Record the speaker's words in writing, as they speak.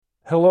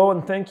Hello,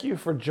 and thank you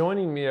for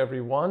joining me,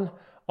 everyone,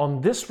 on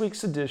this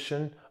week's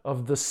edition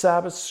of the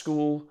Sabbath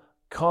School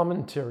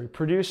Commentary,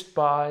 produced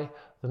by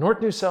the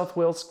North New South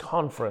Wales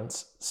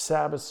Conference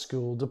Sabbath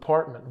School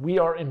Department. We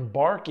are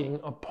embarking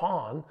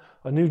upon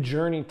a new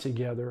journey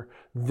together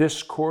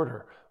this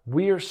quarter.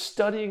 We are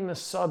studying the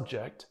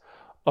subject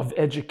of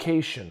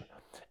education,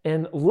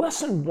 and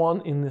lesson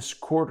 1 in this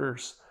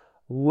quarter's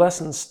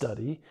lesson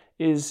study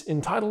is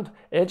entitled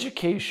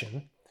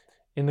Education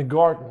in the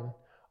Garden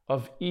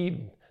of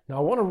Eden. Now,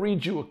 I want to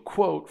read you a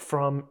quote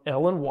from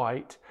Ellen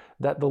White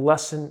that the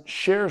lesson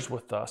shares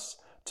with us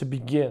to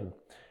begin.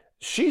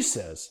 She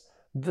says,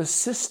 "The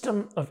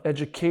system of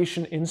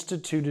education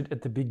instituted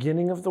at the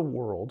beginning of the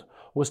world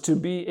was to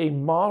be a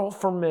model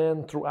for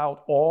man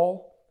throughout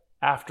all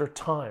after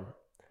time.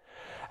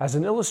 As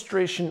an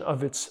illustration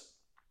of its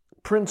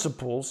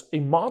principles,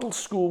 a model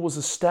school was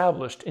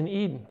established in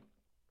Eden,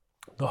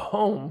 the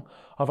home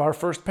of our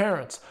first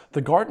parents. The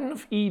Garden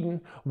of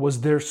Eden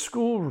was their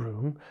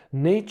schoolroom.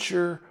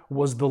 Nature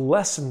was the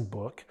lesson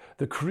book.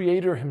 The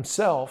Creator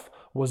himself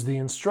was the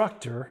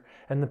instructor,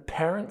 and the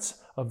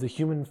parents of the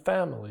human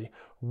family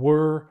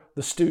were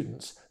the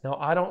students." Now,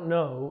 I don't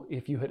know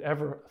if you had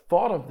ever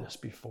thought of this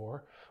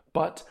before,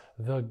 but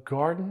the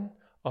Garden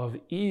of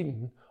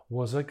Eden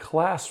was a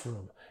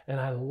classroom.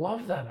 And I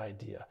love that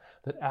idea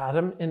that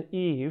Adam and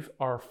Eve,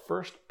 our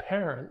first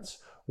parents,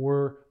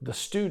 were the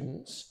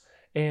students,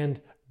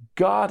 and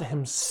God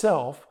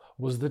himself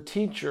was the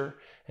teacher,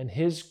 and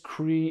his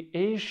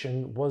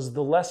creation was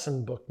the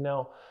lesson book.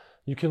 Now,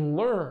 you can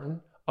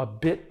learn a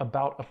bit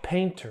about a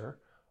painter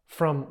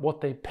from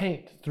what they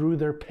paint through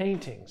their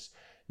paintings.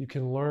 You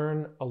can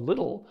learn a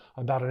little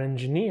about an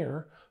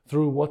engineer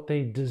through what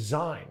they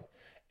design.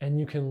 And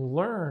you can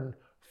learn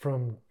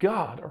from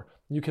God, or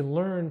you can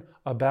learn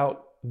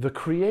about the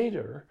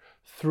Creator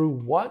through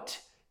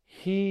what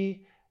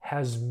he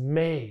has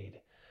made.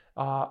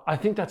 I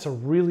think that's a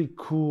really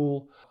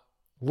cool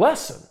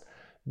lesson,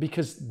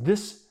 because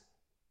this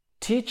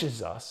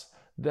teaches us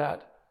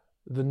that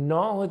the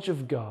knowledge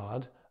of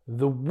God,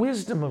 the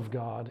wisdom of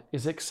God,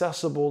 is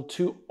accessible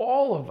to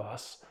all of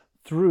us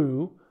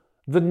through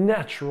the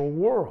natural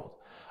world.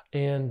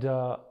 And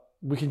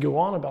we could go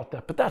on about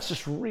that, but that's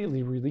just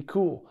really, really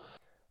cool.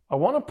 I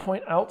want to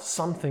point out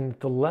something that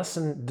the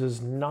lesson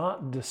does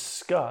not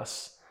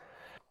discuss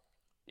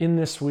in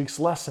this week's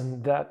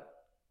lesson that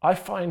I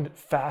find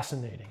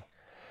fascinating.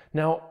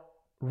 Now,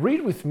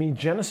 read with me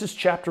Genesis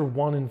chapter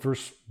 1 and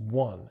verse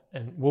 1,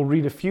 and we'll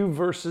read a few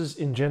verses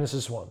in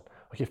Genesis 1.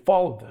 Okay,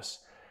 follow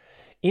this.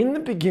 "In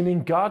the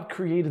beginning, God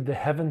created the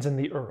heavens and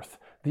the earth.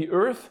 The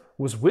earth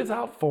was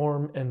without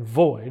form and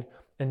void,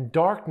 and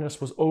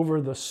darkness was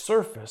over the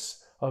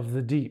surface of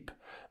the deep.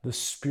 The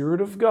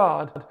Spirit of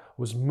God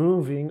was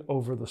moving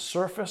over the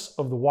surface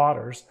of the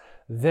waters.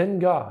 Then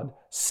God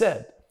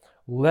said,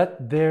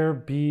 'Let there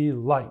be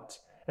light,'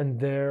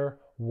 and there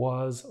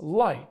was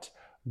light.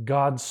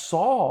 God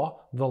saw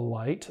the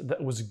light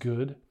that it was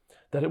good,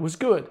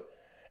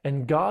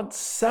 and God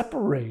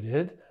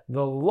separated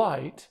the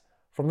light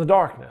from the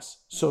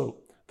darkness.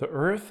 So the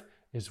earth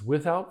is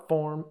without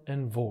form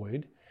and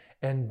void,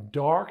 and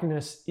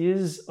darkness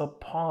is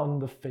upon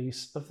the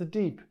face of the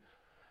deep.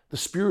 The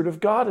Spirit of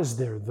God is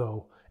there,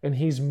 though, and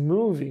he's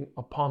moving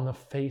upon the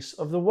face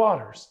of the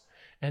waters.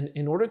 And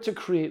in order to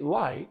create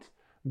light,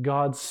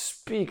 God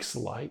speaks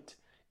light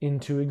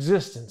into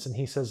existence, and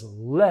he says,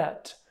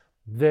 'Let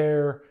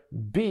there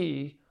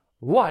be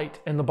light,'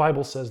 and the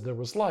Bible says there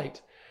was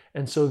light.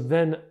 And so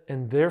then,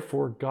 and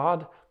therefore,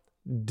 God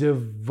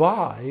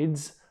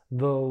divides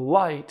the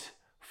light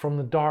from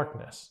the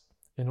darkness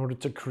in order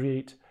to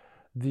create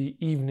the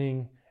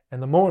evening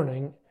and the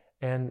morning,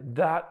 and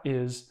that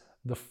is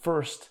the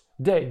first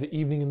day, the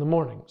evening and the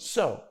morning.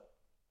 So,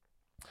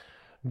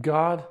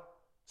 God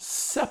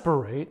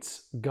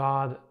separates,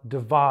 God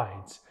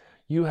divides.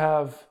 You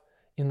have,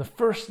 in the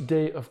first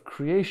day of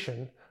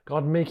creation,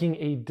 God making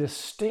a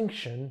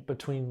distinction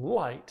between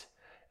light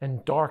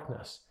and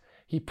darkness.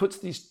 He puts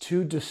these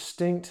two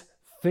distinct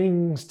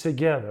things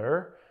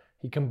together,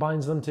 he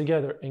combines them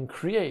together and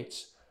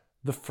creates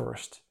the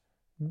first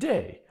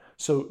day.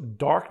 So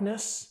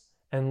darkness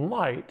and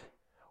light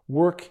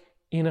work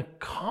in a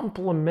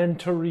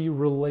complementary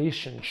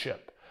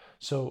relationship.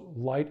 So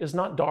light is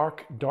not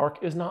dark,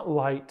 dark is not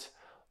light.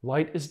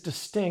 Light is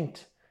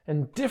distinct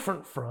and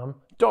different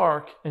from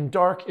dark, and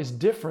dark is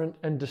different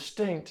and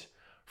distinct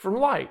from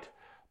light.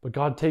 But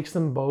God takes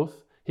them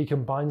both, he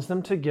combines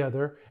them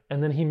together,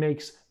 and then he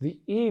makes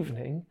the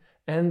evening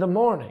and the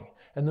morning.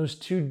 And those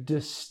two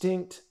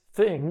distinct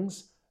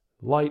things,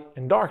 light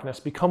and darkness,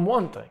 become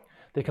one thing.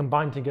 They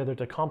combine together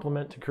to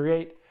complement, to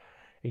create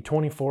a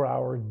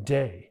 24-hour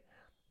day.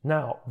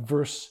 Now,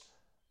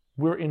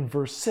 we're in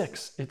verse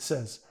 6. It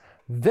says,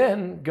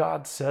 "Then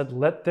God said,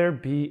 'Let there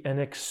be an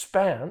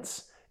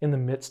expanse in the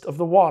midst of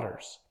the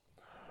waters.'"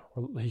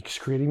 He's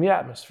creating the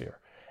atmosphere.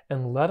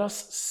 "And let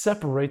us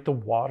separate the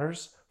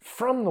waters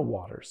from the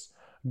waters."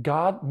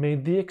 God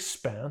made the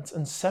expanse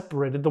and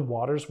separated the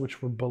waters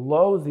which were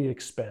below the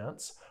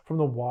expanse from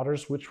the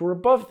waters which were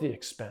above the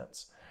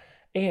expanse.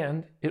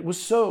 And it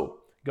was so.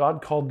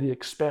 God called the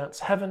expanse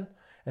heaven,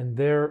 and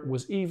there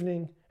was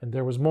evening, and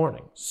there was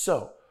morning.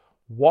 So,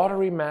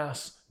 watery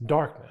mass,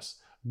 darkness.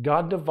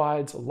 God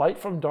divides light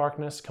from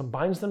darkness,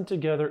 combines them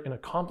together in a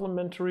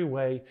complementary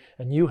way,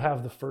 and you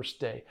have the first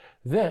day.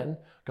 Then,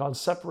 God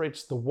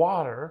separates the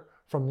water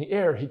from the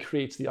air. He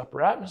creates the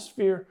upper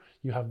atmosphere,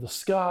 you have the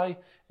sky,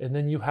 and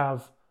then you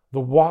have the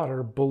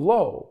water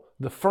below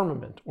the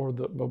firmament, or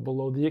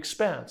below the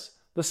expanse,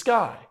 the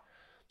sky.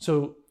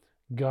 So,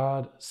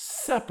 God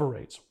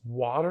separates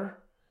water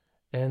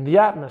and the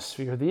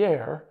atmosphere, the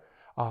air.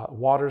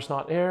 Water's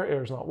not air,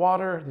 air is not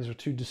water. These are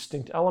two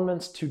distinct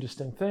elements, two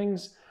distinct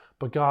things.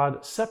 But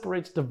God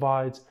separates,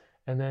 divides,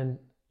 and then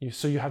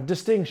you have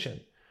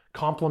distinction,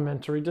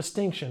 complementary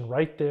distinction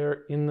right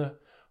there in the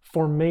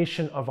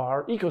formation of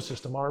our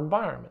ecosystem, our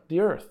environment, the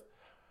earth.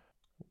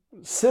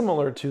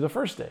 Similar to the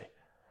first day.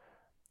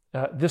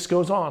 This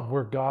goes on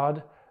where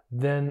God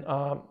then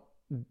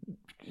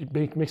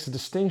makes a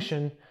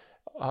distinction.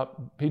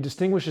 He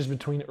distinguishes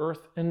between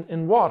earth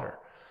and water.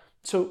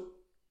 So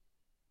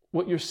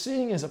what you're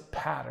seeing is a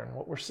pattern.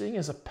 What we're seeing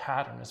is a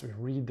pattern as we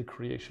read the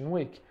creation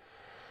week.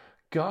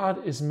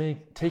 God is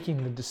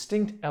taking the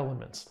distinct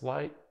elements,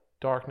 light,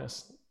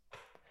 darkness.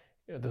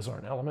 Those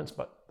aren't elements,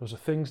 but those are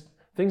things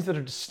that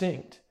are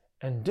distinct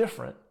and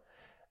different.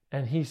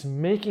 And he's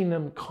making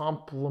them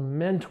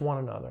complement one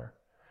another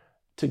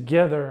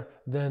together,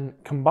 then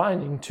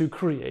combining to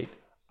create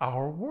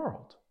our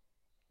world.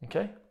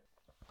 Okay?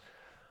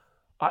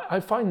 I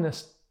find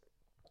this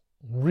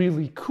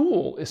really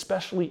cool,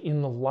 especially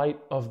in the light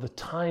of the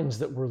times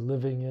that we're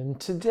living in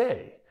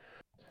today.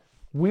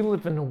 We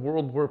live in a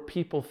world where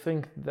people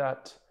think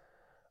that,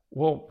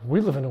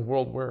 we live in a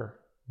world where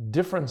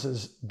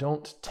differences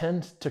don't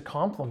tend to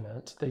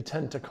complement, they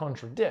tend to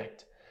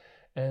contradict,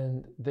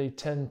 and they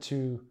tend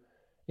to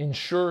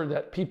ensure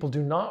that people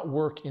do not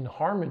work in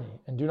harmony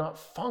and do not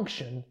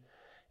function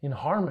in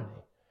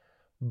harmony.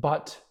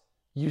 But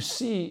you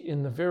see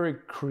in the very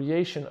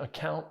creation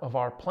account of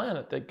our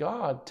planet that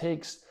God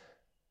takes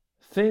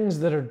things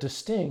that are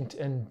distinct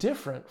and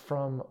different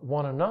from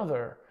one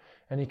another,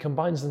 and he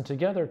combines them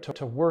together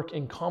to work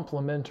in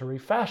complementary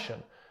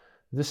fashion.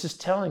 This is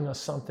telling us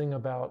something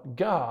about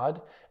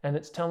God, and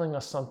it's telling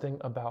us something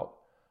about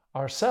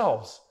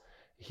ourselves.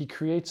 He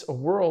creates a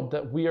world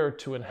that we are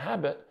to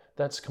inhabit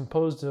that's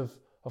composed of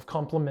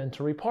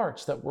complementary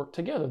parts that work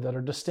together, that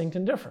are distinct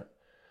and different.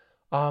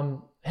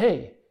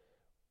 Hey,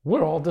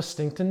 we're all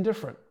distinct and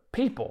different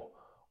people.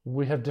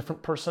 We have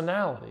different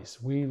personalities.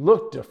 We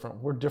look different.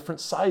 We're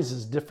different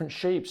sizes, different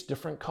shapes,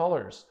 different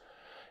colors.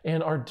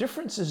 And our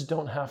differences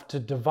don't have to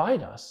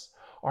divide us.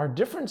 Our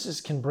differences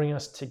can bring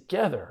us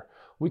together.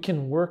 We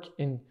can work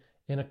in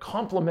a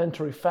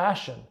complementary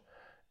fashion,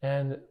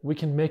 and we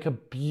can make a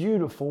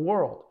beautiful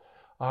world.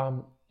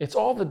 It's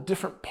all the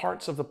different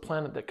parts of the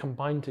planet that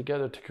combine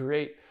together to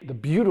create the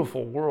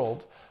beautiful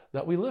world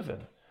that we live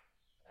in.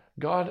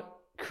 God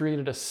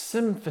created a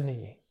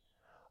symphony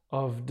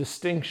of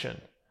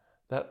distinction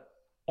that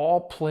all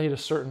played a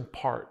certain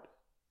part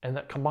and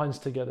that combines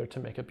together to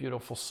make a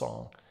beautiful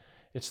song.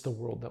 It's the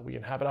world that we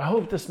inhabit. I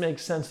hope this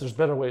makes sense. There's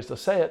better ways to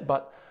say it,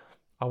 but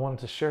I wanted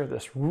to share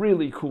this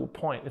really cool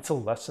point. It's a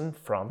lesson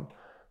from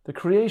the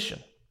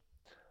creation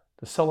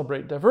to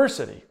celebrate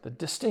diversity, the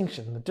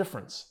distinction, the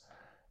difference,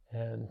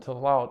 and to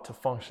allow it to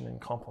function in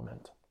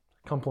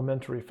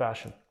complementary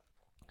fashion.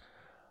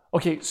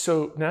 Okay,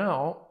 so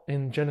now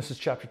in Genesis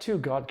chapter 2,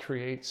 God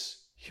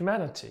creates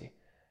humanity.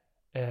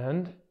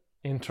 And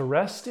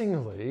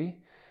interestingly,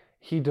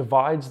 he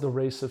divides the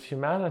race of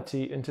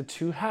humanity into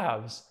two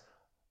halves,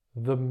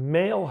 the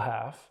male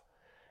half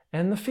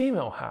and the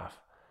female half.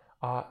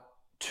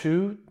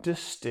 Two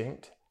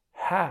distinct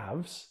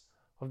halves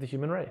of the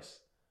human race.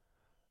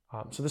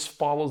 So this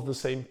follows the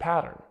same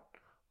pattern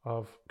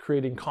of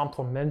creating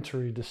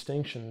complementary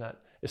distinction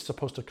that is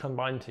supposed to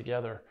combine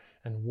together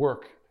and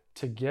work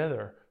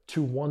together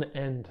to one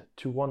end,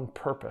 to one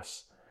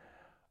purpose.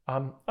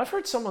 I've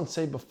heard someone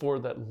say before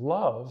that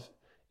love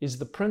is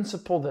the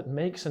principle that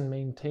makes and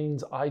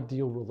maintains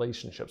ideal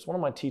relationships. One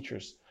of my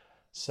teachers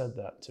said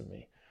that to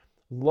me.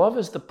 Love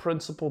is the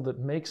principle that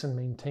makes and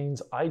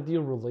maintains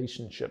ideal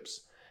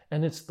relationships,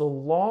 and it's the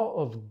law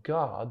of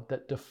God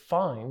that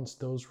defines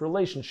those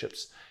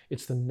relationships.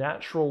 It's the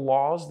natural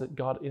laws that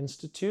God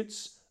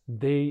institutes.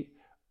 They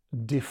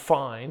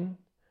define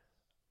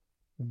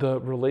the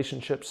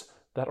relationships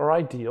that are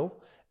ideal,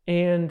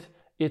 and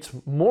it's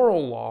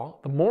moral law,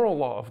 the moral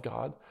law of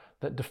God,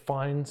 that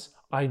defines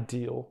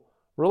ideal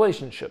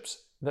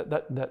relationships,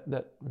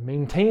 that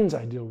maintains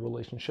ideal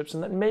relationships,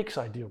 and that makes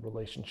ideal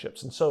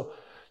relationships. And so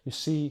you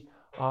see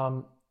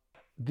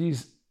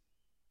these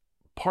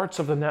parts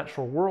of the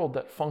natural world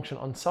that function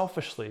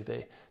unselfishly.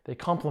 They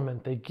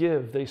complement, they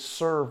give, they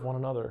serve one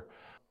another.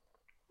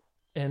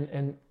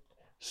 And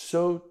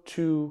so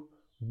too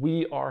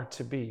we are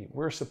to be.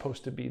 We're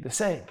supposed to be the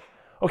same.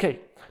 Okay,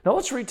 now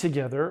let's read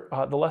together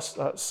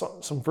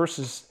some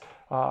verses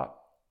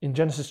in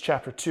Genesis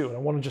chapter 2. And I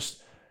want to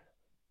just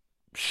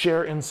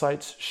share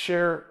insights,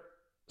 share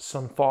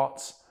some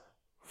thoughts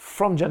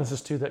from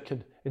Genesis 2 that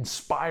could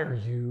inspire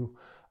you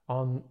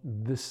on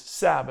this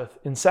Sabbath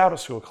in Sabbath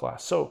school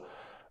class. So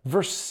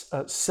verse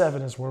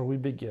 7 is where we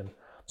begin.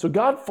 So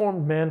God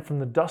formed man from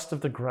the dust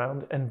of the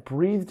ground and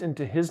breathed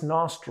into his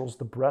nostrils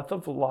the breath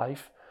of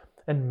life,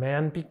 and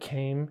man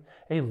became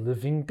a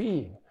living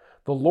being.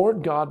 The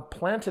Lord God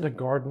planted a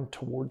garden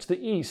towards the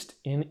east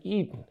in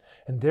Eden,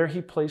 and there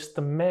he placed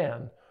the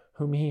man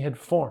whom he had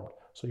formed.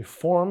 So he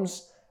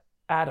forms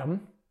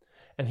Adam,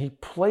 and he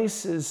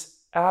places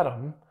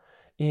Adam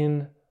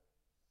in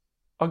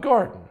a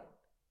garden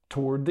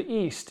toward the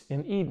east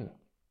in Eden.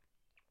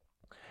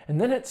 And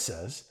then it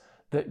says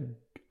that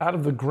out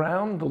of the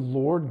ground the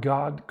Lord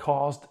God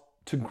caused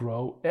to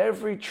grow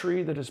every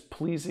tree that is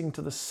pleasing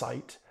to the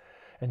sight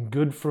and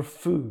good for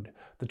food,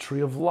 the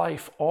tree of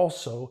life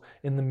also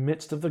in the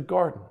midst of the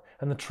garden,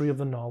 and the tree of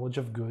the knowledge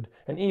of good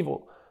and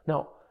evil.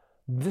 Now,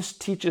 this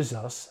teaches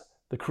us,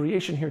 the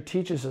creation here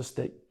teaches us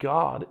that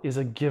God is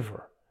a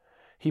giver.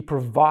 He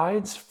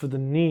provides for the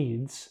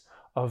needs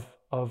of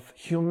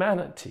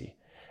humanity.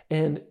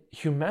 And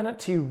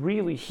humanity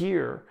really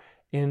here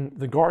in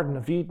the Garden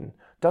of Eden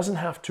doesn't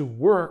have to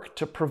work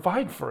to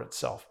provide for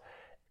itself.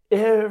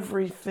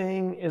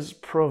 Everything is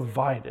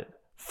provided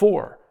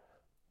for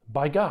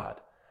by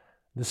God.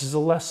 This is a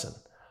lesson.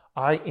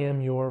 I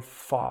am your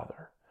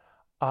Father.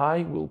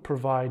 I will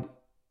provide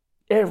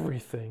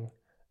everything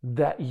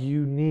that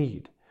you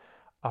need.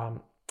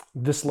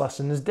 This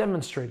lesson is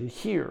demonstrated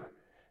here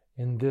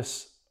in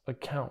this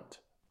account.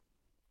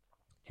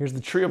 Here's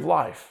the tree of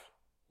life.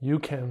 You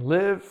can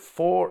live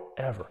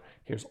forever.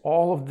 Here's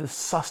all of this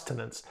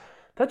sustenance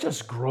that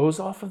just grows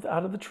out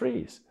of the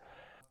trees.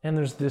 And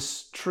there's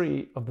this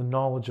tree of the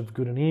knowledge of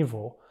good and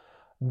evil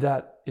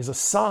that is a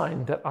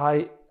sign that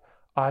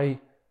I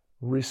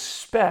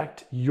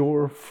respect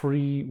your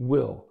free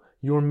will.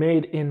 You're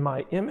made in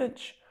my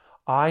image.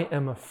 I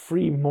am a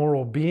free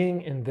moral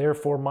being, and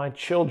therefore my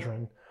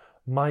children,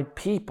 my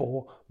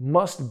people,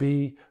 must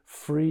be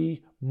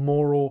free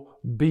moral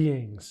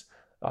beings.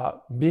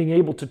 Being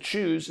able to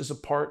choose is a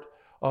part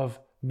of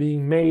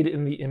being made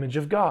in the image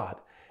of God.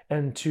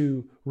 And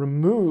to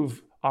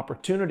remove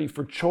opportunity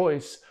for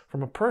choice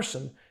from a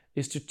person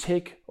is to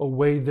take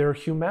away their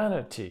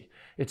humanity.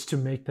 It's to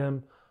make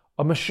them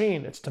a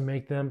machine. It's to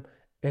make them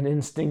an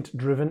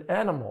instinct-driven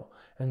animal.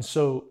 And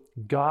so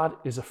God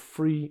is a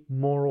free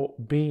moral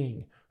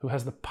being who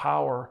has the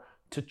power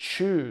to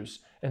choose,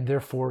 and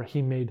therefore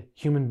he made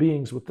human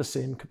beings with the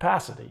same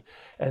capacity.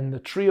 And the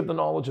tree of the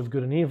knowledge of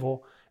good and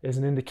evil is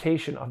an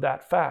indication of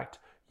that fact.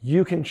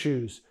 You can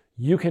choose.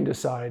 You can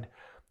decide.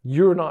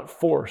 You're not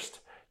forced.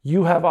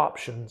 You have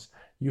options.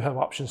 You have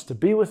options to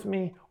be with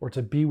me or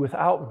to be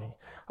without me.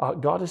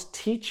 God is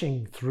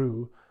teaching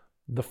through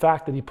the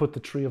fact that he put the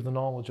tree of the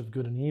knowledge of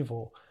good and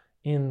evil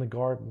in the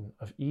Garden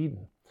of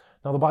Eden.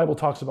 Now, the Bible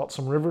talks about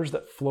some rivers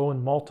that flow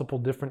in multiple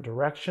different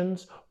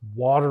directions,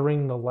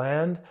 watering the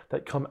land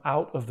that come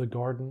out of the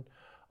Garden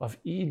of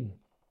Eden.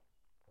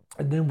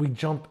 And then we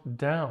jump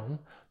down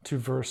to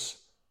verse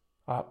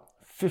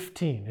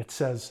 15. It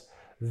says,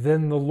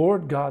 Then the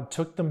Lord God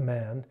took the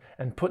man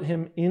and put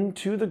him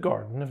into the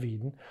Garden of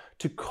Eden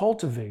to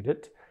cultivate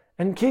it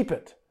and keep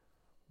it.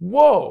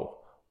 Whoa,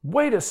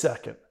 wait a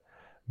second.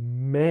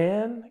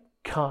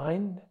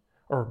 Mankind,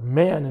 or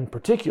man in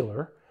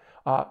particular,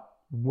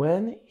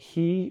 when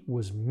he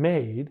was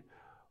made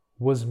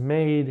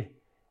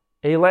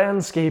a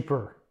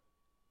landscaper,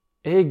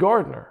 a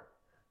gardener.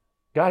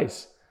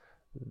 Guys,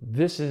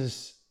 this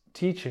is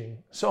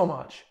teaching so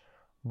much.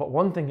 But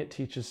one thing it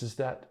teaches is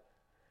that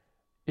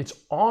it's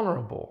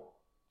honorable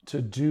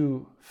to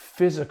do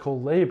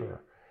physical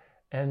labor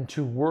and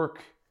to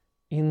work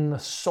in the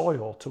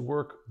soil, to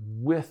work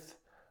with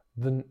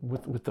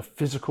the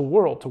physical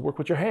world, to work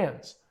with your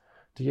hands,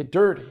 to get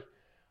dirty.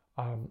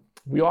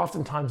 We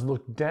oftentimes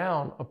look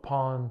down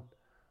upon,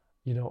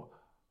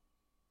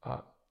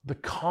 the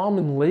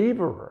common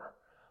laborer,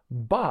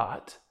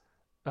 but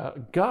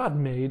God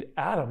made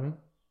Adam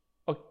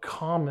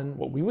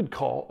what we would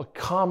call a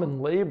common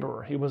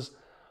laborer. He was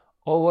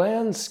a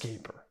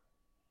landscaper.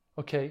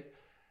 Okay,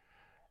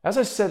 as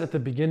I said at the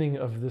beginning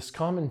of this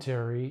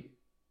commentary,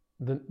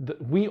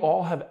 we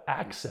all have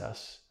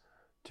access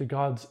to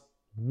God's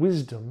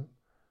wisdom,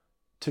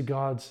 to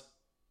God's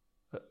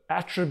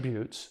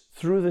attributes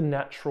through the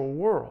natural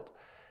world.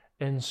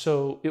 And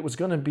so it was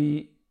going to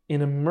be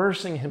in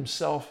immersing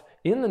himself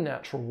in the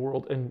natural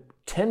world and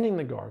tending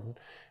the garden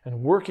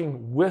and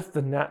working with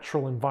the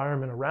natural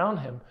environment around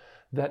him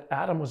that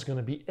Adam was going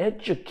to be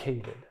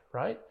educated,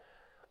 right?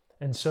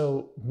 And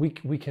so we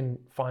can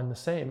find the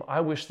same. I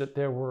wish that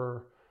there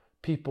were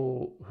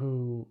people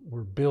who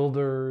were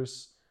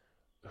builders,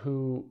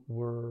 who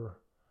were,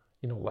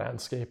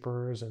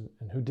 landscapers and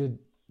who did,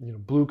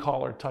 blue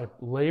collar type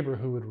labor,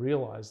 who would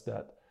realize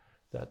that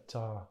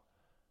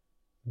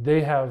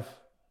they have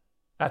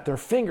at their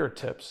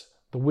fingertips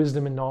the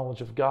wisdom and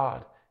knowledge of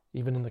God,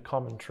 even in the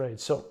common trade.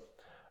 So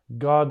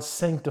God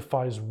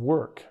sanctifies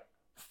work,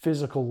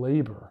 physical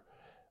labor,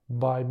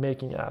 by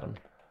making Adam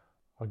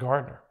a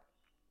gardener.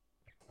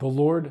 The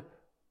Lord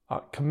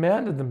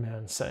commanded the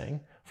man,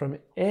 saying, From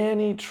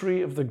any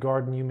tree of the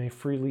garden you may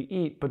freely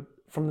eat, but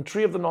from the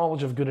tree of the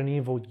knowledge of good and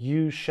evil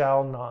you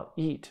shall not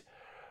eat.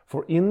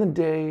 For in the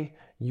day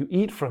you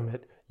eat from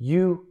it,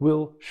 you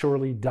will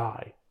surely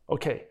die.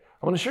 Okay,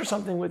 I want to share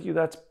something with you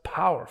that's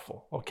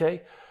powerful,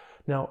 okay?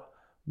 Now,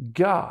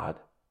 God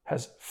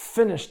has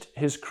finished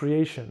his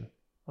creation,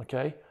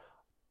 okay,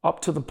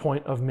 up to the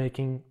point of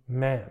making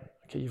man.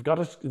 Okay, you've got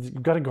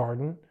a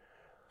garden.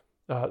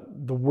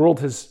 The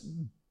world has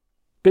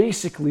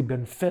basically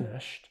been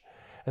finished.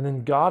 And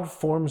then God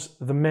forms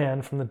the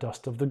man from the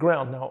dust of the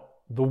ground. Now,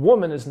 the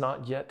woman is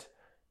not yet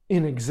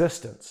in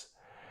existence.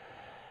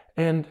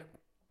 And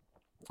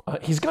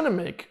he's going to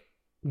make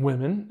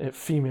women,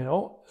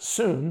 female,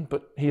 soon,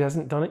 but he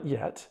hasn't done it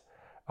yet.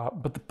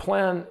 But the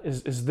plan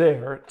is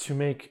there to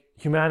make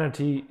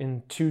humanity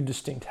in two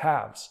distinct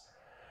halves.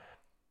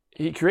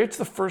 He creates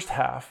the first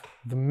half,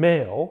 the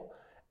male,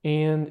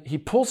 and he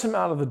pulls him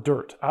out of the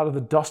dirt, out of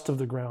the dust of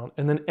the ground,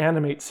 and then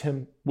animates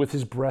him with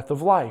his breath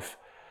of life.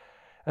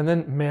 And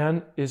then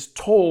man is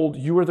told,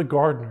 you are the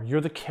gardener,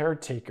 you're the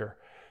caretaker.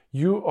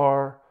 You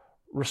are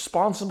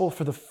responsible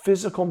for the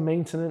physical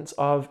maintenance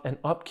of and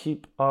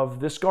upkeep of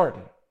this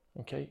garden,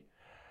 okay?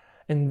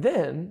 And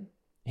then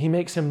he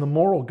makes him the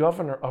moral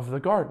governor of the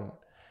garden.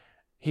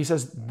 He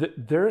says,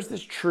 there's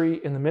this tree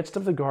in the midst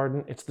of the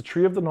garden. It's the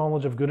tree of the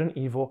knowledge of good and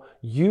evil.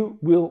 You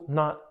will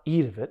not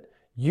eat of it.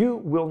 You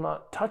will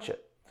not touch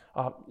it.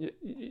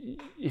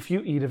 If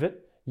you eat of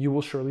it, you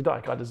will surely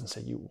die. God doesn't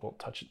say you will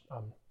touch it.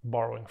 I'm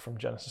borrowing from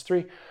Genesis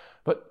 3.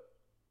 But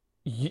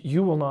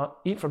you will not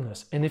eat from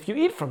this. And if you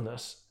eat from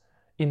this,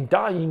 in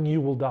dying,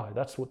 you will die.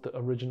 That's what the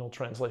original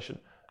translation,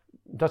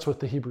 that's what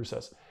the Hebrew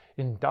says.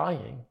 In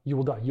dying, you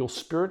will die. You'll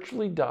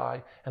spiritually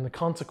die, and the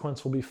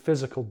consequence will be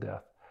physical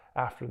death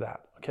after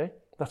that, okay?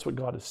 That's what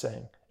God is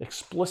saying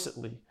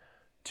explicitly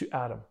to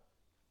Adam.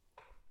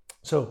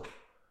 So,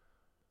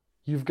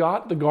 you've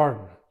got the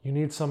garden. You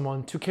need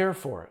someone to care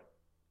for it.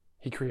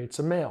 He creates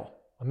a male,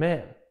 a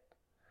man.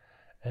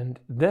 And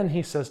then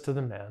he says to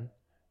the man,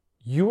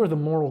 you are the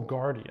moral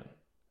guardian.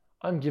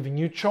 I'm giving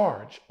you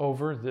charge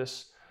over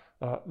this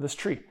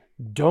tree.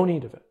 Don't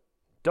eat of it.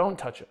 Don't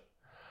touch it.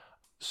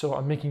 So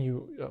I'm making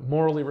you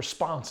morally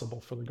responsible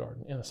for the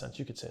garden. In a sense,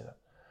 you could say that.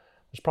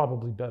 There's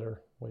probably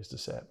better ways to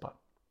say it, but.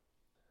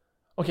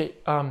 Okay,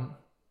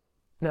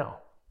 now,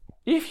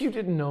 if you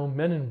didn't know,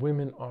 men and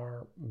women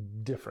are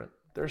different.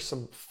 There's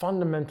some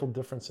fundamental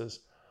differences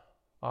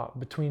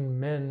between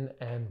men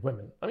and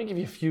women. Let me give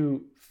you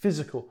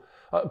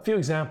a few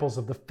examples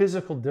of the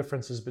physical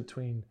differences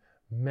between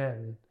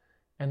men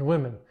and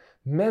women.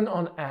 Men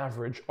on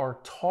average are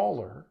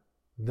taller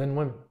than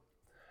women.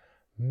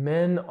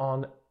 Men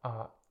on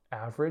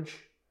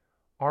average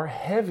are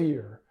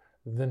heavier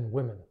than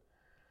women.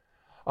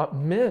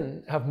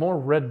 Men have more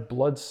red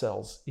blood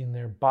cells in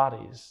their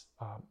bodies,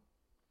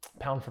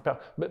 pound for pound,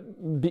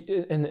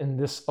 and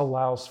this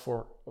allows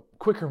for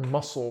quicker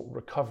muscle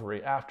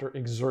recovery after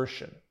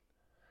exertion.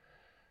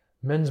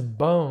 Men's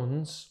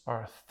bones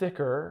are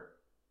thicker.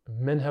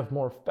 Men have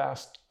more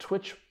fast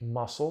twitch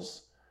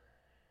muscles.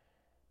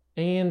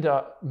 And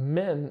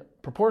men,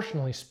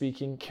 proportionally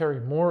speaking,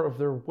 carry more of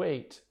their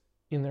weight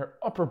in their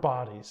upper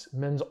bodies.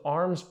 Men's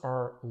arms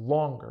are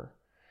longer.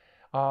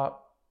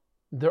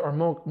 There are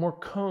more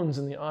cones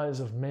in the eyes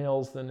of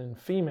males than in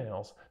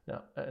females.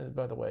 Now,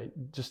 by the way,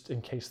 just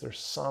in case there's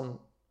some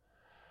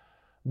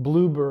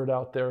bluebird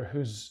out there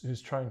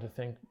who's trying to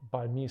think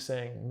by me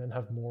saying men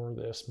have more of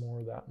this, more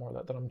of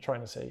that, that I'm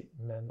trying to say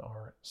men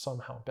are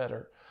somehow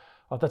better.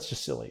 That's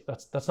just silly.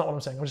 That's not what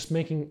I'm saying. I'm just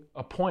making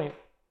a point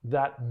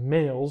that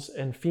males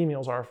and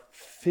females are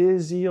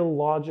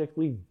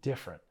physiologically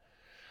different.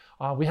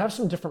 We have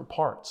some different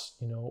parts.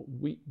 You know,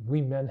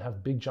 we men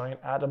have big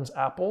giant Adam's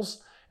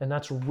apples, and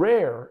that's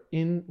rare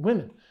in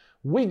women.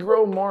 We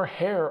grow more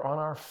hair on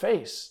our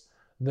face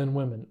than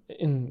women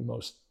in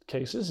most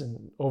cases.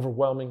 In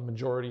overwhelming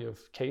majority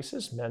of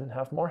cases, men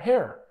have more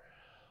hair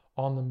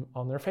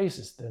on their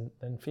faces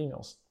than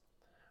females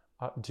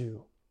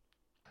do.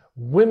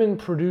 Women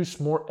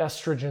produce more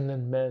estrogen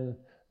than men.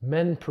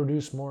 Men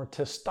produce more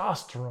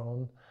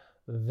testosterone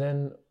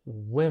than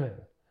women.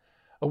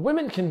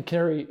 Women can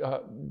carry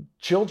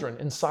children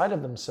inside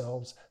of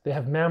themselves. They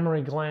have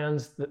mammary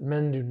glands that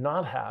men do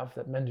not have,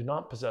 that men do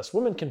not possess.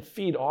 Women can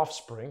feed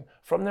offspring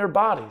from their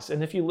bodies.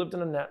 And if you lived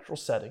in a natural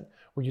setting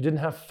where you didn't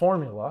have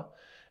formula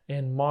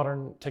and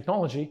modern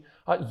technology,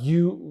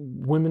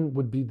 women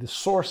would be the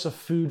source of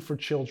food for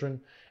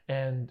children,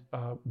 and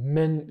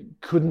men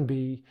couldn't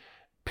be,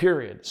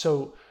 period.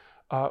 So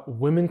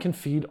women can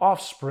feed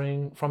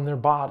offspring from their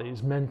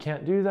bodies. Men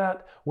can't do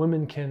that.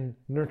 Women can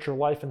nurture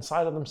life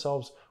inside of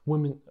themselves.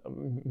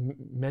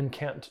 Men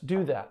can't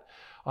do that.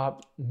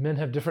 Men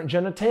have different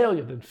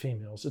genitalia than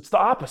females. It's the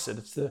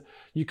opposite.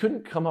 You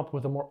couldn't come up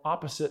with a more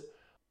opposite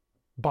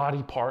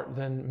body part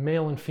than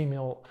male and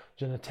female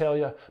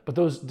genitalia, but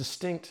those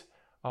distinct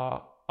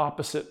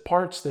opposite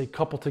parts, they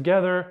couple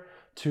together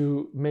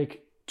to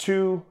make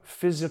two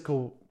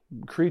physical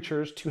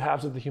creatures, two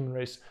halves of the human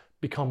race,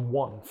 become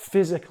one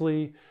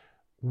physically,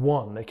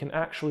 one. They can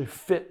actually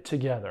fit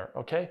together,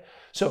 okay?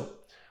 So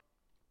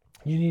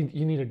you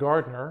need a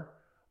gardener,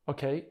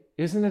 okay?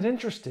 Isn't it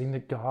interesting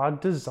that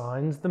God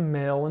designs the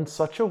male in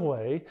such a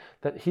way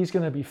that he's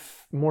going to be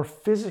more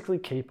physically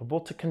capable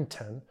to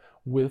contend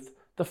with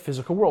the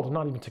physical world?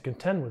 Not even to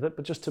contend with it,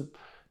 but just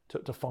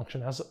to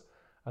function as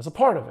a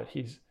part of it.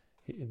 He's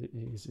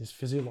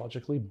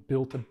physiologically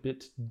built a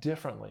bit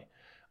differently.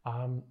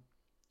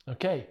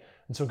 Okay,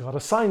 and so God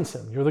assigns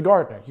him. You're the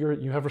gardener.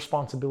 You have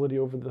responsibility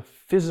over the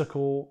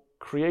physical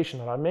creation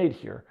that I made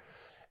here.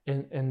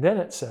 And then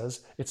it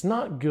says, it's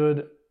not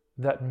good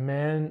that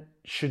man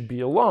should be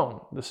alone.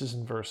 This is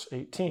in verse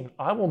 18.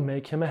 I will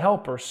make him a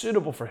helper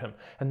suitable for him.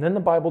 And then the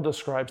Bible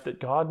describes that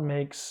God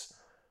makes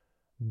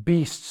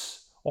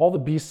beasts, all the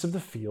beasts of the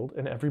field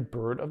and every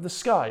bird of the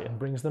sky, and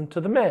brings them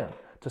to the man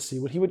to see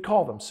what he would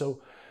call them.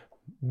 So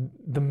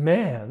the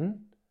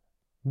man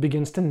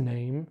begins to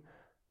name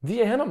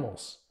the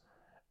animals.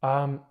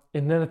 And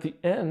then at the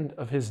end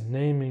of his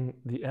naming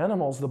the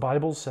animals, the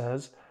Bible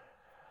says,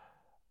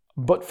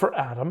 but for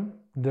Adam,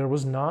 there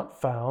was not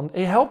found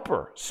a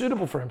helper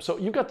suitable for him. So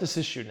you've got this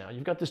issue now.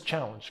 You've got this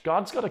challenge.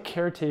 God's got a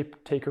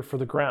caretaker for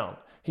the ground.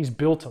 He's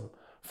built him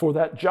for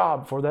that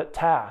job, for that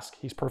task.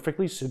 He's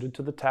perfectly suited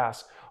to the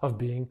task of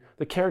being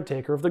the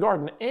caretaker of the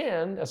garden.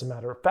 And as a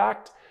matter of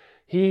fact,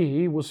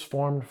 he was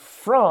formed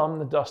from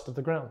the dust of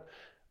the ground.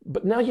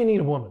 But now you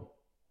need a woman.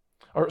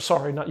 Or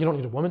sorry, you don't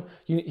need a woman.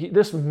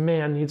 This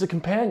man needs a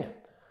companion.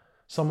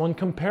 Someone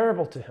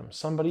comparable to him.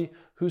 Somebody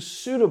who's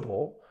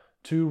suitable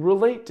to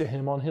relate to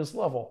him on his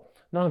level.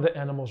 None of the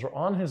animals are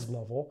on his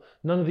level.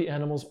 None of the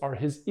animals are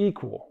his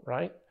equal,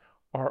 right?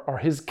 Are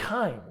his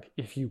kind,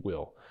 if you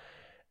will.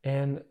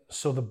 And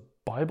so the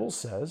Bible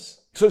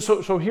says,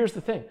 so here's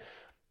the thing.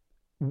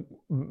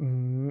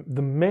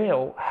 The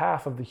male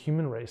half of the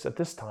human race at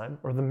this time,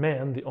 or the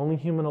man, the only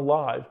human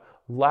alive,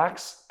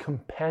 lacks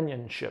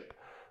companionship,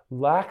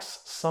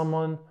 lacks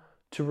someone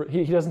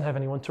he doesn't have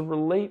anyone to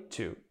relate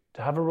to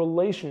have a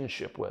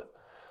relationship with.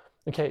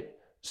 Okay,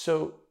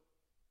 so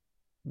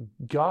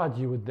God,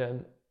 you would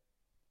then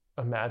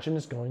imagine,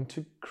 is going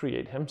to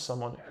create him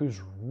someone who's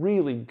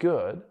really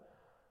good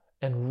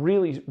and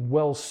really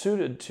well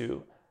suited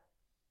to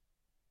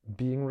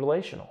being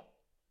relational,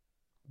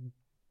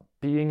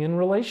 being in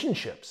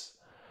relationships.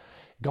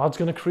 God's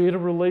going to create a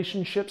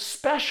relationship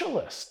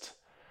specialist,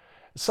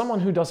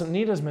 someone who doesn't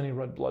need as many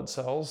red blood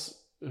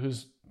cells,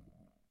 who's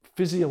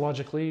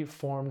physiologically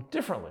formed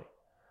differently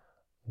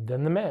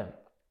than the man,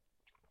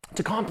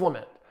 to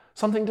complement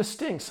something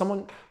distinct,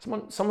 someone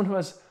who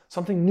has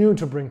something new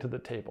to bring to the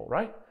table,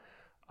 right?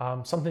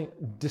 Something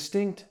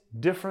distinct,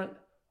 different,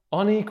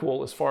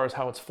 unequal as far as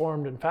how it's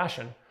formed and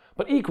fashioned,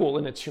 but equal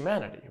in its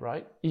humanity,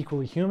 right?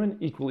 Equally human,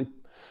 equally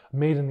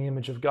made in the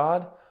image of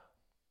God.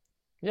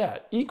 Yeah,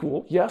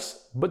 equal,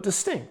 yes, but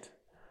distinct.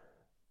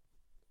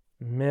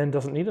 Man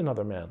doesn't need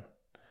another man.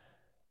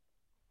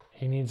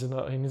 He needs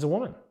a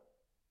woman.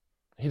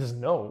 He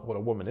doesn't know what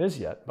a woman is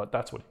yet, but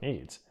that's what he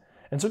needs.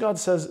 And so God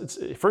says,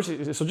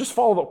 so just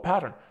follow the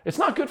pattern. It's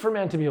not good for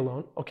man to be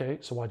alone. Okay,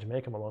 so why'd you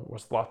make him alone?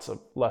 There's lots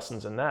of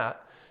lessons in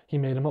that. He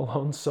made him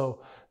alone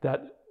so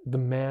that the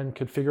man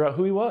could figure out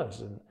who he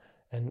was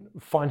and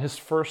find his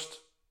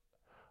first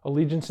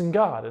allegiance in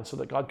God. And so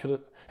that God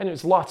could, and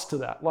there's lots to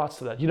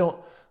that. You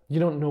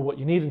don't know what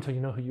you need until you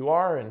know who you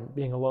are, and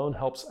being alone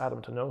helps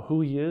Adam to know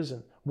who he is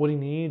and what he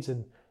needs,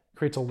 and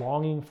creates a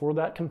longing for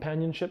that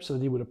companionship so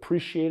that he would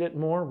appreciate it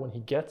more when he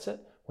gets it,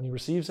 when he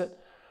receives it.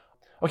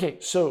 Okay,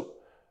 so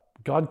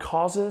God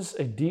causes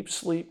a deep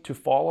sleep to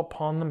fall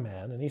upon the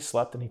man, and he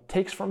slept, and he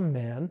takes from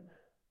man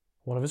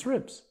one of his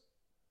ribs.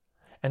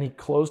 And he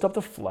closed up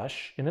the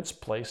flesh in its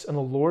place, and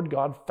the Lord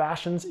God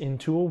fashions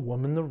into a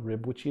woman the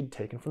rib which he had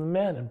taken from the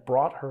man, and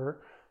brought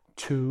her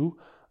to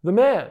the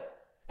man.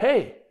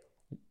 Hey,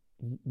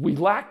 we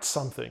lacked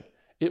something.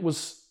 It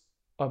was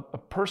a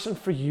person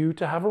for you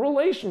to have a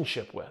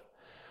relationship with,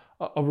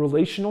 a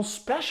relational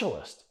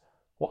specialist.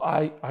 Well,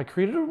 I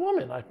created a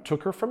woman. I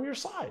took her from your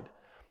side.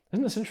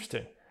 Isn't this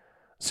interesting?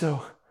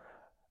 So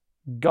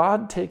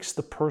God takes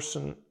the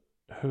person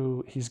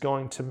who he's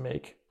going to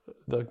make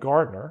the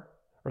gardener,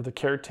 or the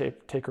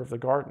caretaker of the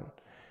garden.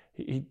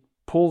 He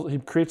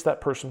creates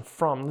that person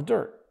from the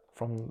dirt,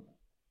 from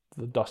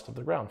the dust of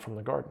the ground, from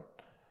the garden.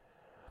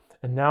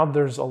 And now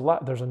there's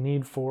a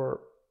need for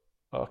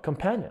a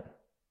companion,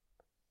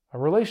 a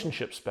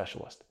relationship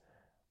specialist.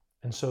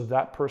 And so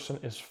that person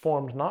is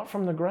formed not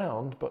from the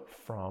ground, but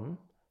from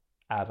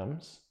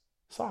Adam's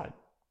side,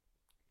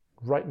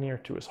 right near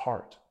to his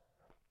heart.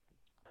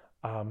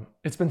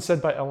 It's been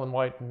said by Ellen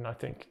White, and I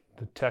think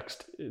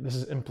this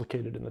is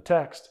implicated in the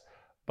text,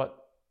 but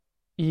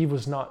Eve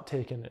was not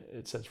taken,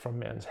 it says, from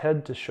man's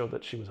head to show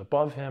that she was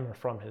above him, or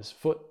from his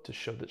foot to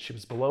show that she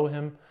was below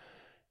him.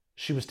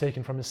 She was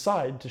taken from his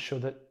side to show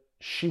that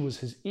she was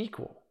his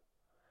equal.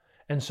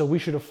 And so we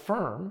should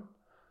affirm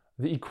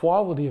the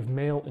equality of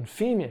male and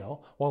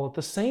female, while at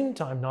the same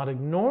time not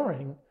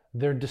ignoring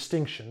their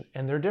distinction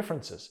and their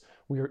differences.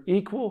 We are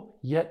equal,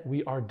 yet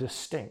we are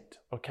distinct,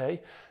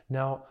 okay?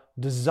 Now,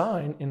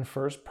 design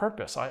infers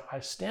purpose. I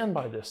stand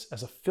by this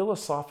as a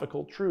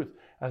philosophical truth,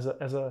 as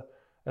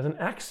an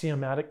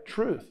axiomatic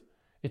truth.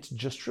 It's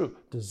just true.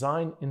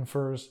 Design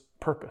infers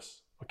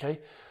purpose, okay?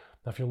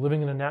 Now, if you're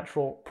living in a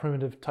natural,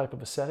 primitive type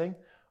of a setting,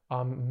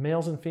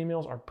 males and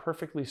females are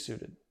perfectly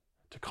suited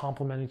to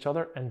complement each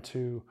other and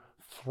to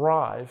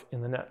thrive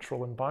in the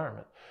natural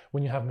environment.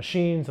 When you have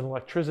machines and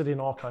electricity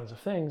and all kinds of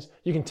things,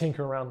 you can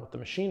tinker around with the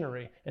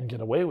machinery and get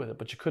away with it,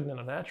 but you couldn't in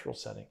a natural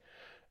setting.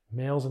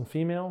 Males and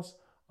females,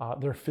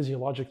 they're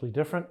physiologically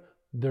different,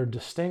 they're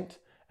distinct,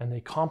 and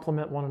they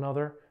complement one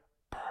another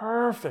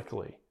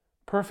perfectly.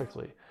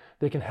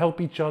 They can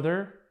help each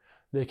other,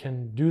 they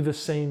can do the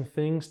same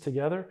things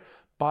together,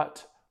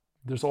 but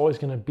there's always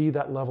going to be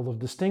that level of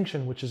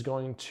distinction, which is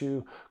going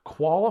to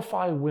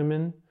qualify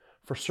women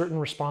for certain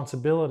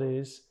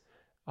responsibilities.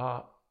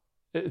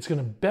 It's going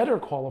to better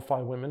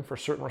qualify women for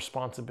certain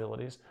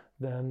responsibilities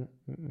than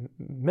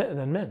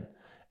men,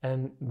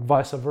 and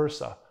vice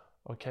versa.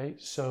 Okay,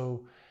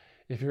 so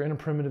if you're in a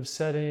primitive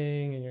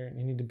setting and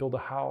you need to build a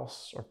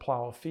house or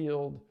plow a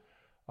field,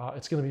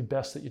 it's going to be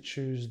best that you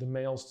choose the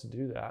males to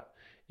do that.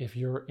 If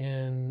you're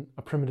in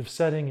a primitive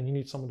setting and you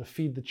need someone to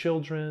feed the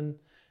children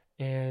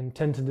and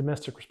tend to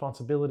domestic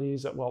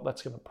responsibilities, well,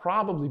 that's going to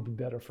probably be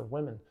better for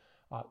women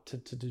to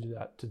do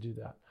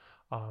that.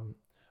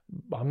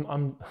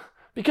 I'm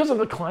because of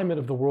the climate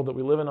of the world that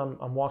we live in,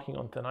 I'm walking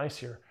on thin ice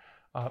here.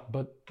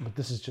 But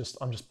this is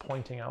I'm just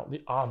pointing out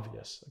the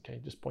obvious, okay?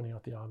 Just pointing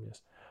out the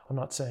obvious. I'm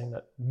not saying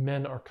that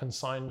men are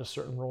consigned to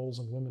certain roles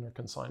and women are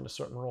consigned to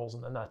certain roles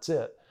and then that's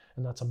it.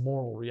 And that's a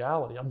moral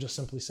reality. I'm just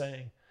simply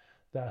saying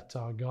that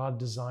God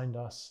designed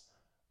us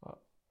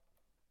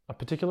a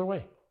particular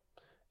way.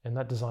 And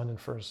that design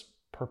infers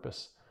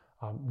purpose.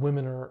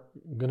 Women are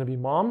going to be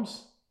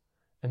moms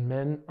and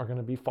men are going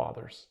to be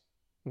fathers.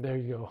 There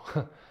you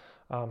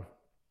go.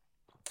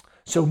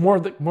 So more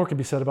could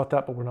be said about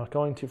that, but we're not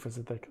going to for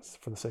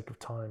the sake of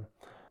time.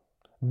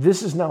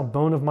 This is now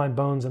bone of my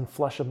bones and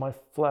flesh of my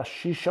flesh.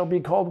 She shall be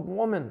called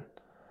woman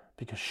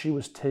because she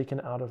was taken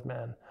out of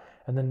man.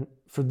 And then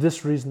for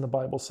this reason, the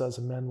Bible says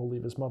a man will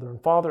leave his mother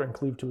and father and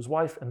cleave to his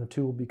wife, and the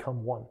two will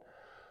become one.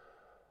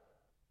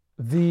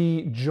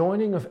 The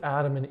joining of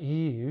Adam and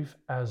Eve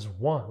as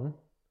one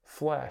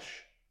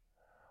flesh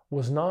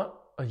was not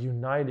a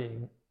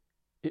uniting,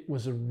 it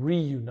was a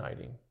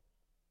reuniting.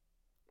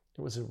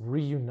 It was a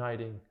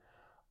reuniting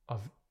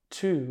of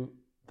two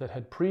that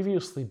had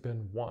previously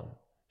been one.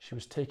 She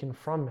was taken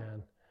from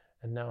man,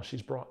 and now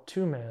she's brought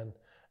to man,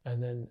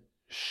 and then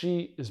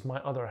she is my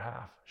other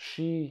half.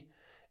 She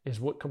is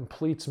what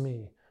completes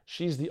me.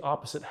 She's the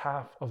opposite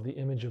half of the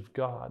image of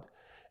God.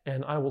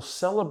 And I will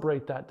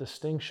celebrate that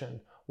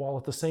distinction while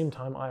at the same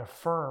time I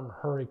affirm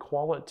her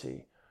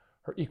equality,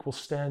 her equal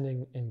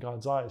standing in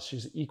God's eyes.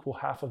 She's the equal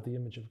half of the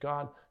image of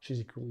God. She's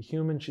equally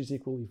human. She's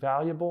equally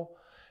valuable.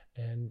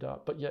 And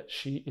but yet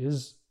she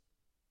is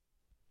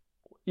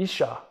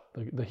Isha,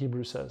 the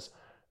Hebrew says.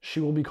 She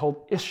will be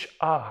called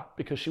Ish'ah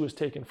because she was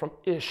taken from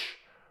Ish,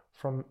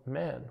 from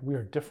man. We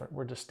are different.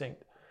 We're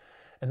distinct.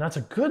 And that's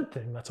a good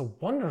thing. That's a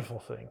wonderful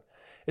thing.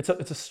 It's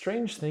a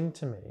strange thing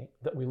to me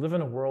that we live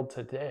in a world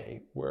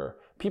today where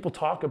people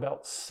talk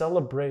about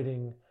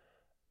celebrating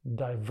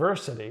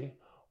diversity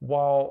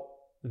while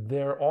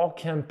they're all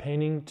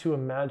campaigning to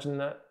imagine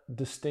that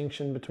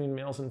distinction between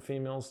males and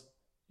females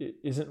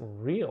isn't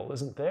real,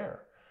 isn't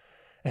there.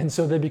 And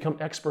so they become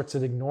experts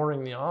at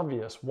ignoring the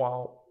obvious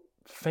while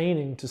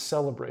feigning to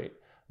celebrate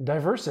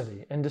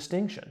diversity and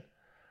distinction,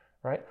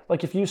 right?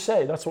 Like if you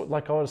say, that's what,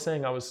 like I was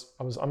saying,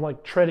 I'm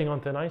like treading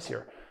on thin ice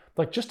here.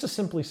 Like just to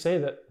simply say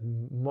that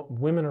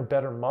women are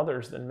better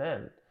mothers than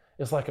men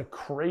is like a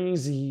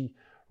crazy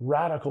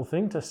radical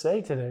thing to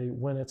say today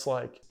when it's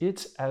like,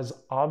 it's as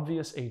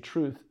obvious a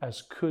truth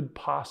as could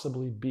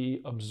possibly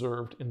be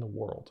observed in the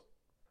world.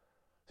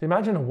 So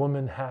imagine a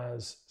woman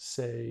has,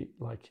 say,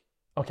 like,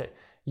 okay,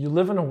 you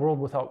live in a world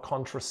without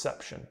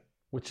contraception,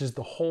 which is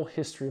the whole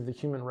history of the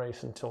human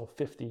race until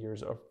 50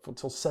 years or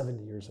until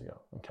 70 years ago,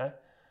 okay?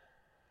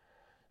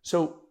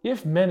 So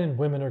if men and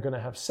women are going to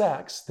have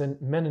sex, then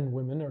men and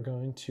women are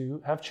going to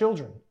have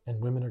children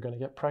and women are going to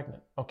get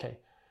pregnant. Okay,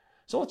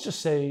 so let's just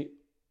say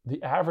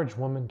the average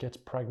woman gets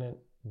pregnant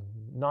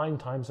 9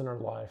 times in her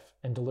life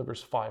and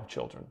delivers 5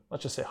 children.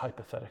 Let's just say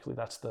hypothetically,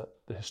 that's the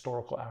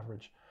historical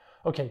average.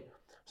 Okay,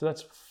 so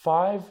that's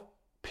 5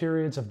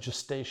 periods of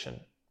gestation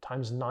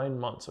times 9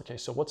 months. Okay,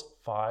 so what's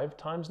 5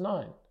 times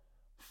 9?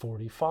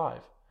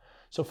 45.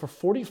 So for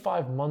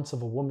 45 months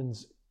of a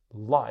woman's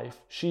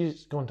life,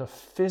 she's going to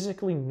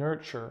physically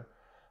nurture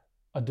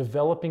a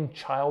developing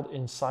child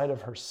inside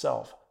of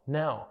herself.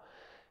 Now,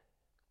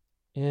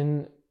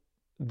 in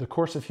the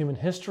course of human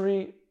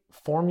history,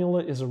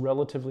 formula is a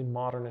relatively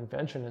modern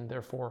invention, and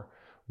therefore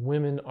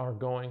women are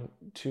going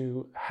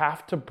to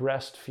have to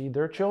breastfeed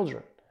their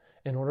children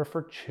in order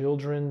for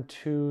children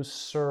to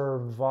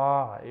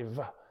survive.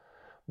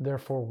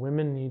 Therefore,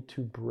 women need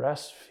to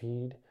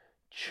breastfeed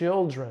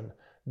children.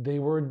 They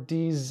were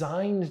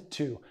designed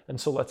to. And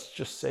so let's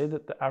just say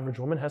that the average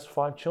woman has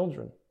 5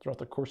 children throughout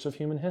the course of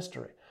human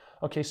history.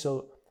 Okay,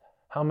 so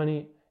how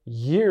many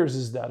years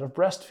is that of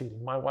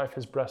breastfeeding. My wife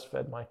has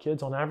breastfed my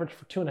kids on average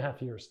for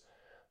 2.5 years.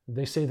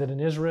 They say that in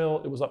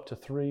Israel, it was up to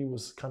 3,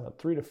 was kind of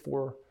 3 to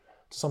 4,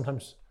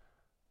 sometimes,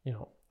 a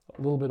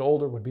little bit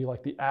older would be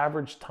like the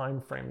average time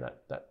frame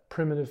that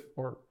primitive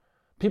or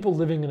people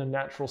living in a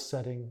natural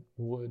setting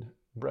would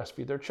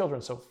breastfeed their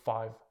children. So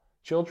 5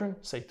 children,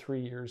 say 3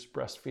 years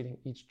breastfeeding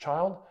each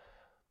child.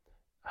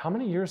 How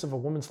many years of a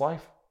woman's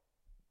life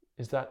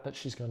is that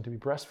she's going to be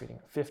breastfeeding?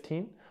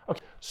 15?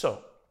 Okay,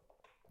 so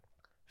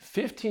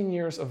 15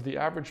 years of the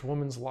average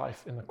woman's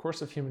life in the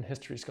course of human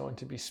history is going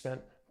to be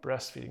spent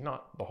breastfeeding,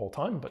 not the whole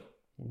time, but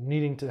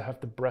needing to have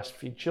to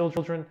breastfeed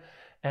children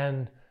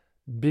and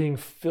being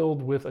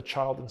filled with a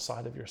child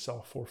inside of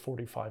yourself for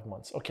 45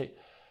 months. Okay,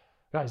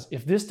 guys,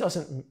 if this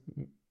doesn't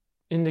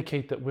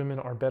indicate that women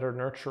are better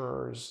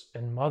nurturers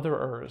and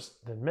motherers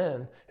than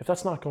men, if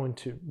that's not going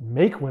to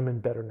make women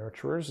better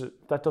nurturers, if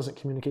that doesn't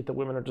communicate that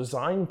women are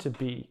designed to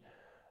be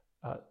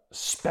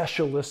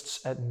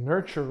specialists at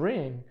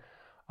nurturing,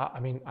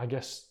 I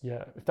guess,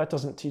 yeah, if that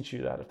doesn't teach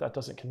you that, if that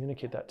doesn't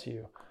communicate that to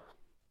you,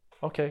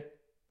 okay,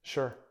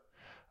 sure.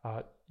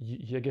 I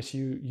guess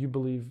you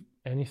believe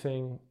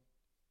anything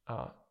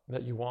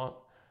that you want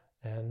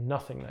and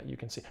nothing that you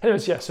can see.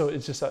 Anyways, yeah, so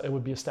it's just, it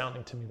would be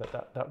astounding to me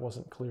that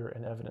wasn't clear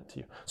and evident to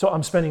you. So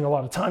I'm spending a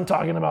lot of time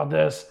talking about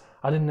this.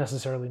 I didn't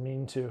necessarily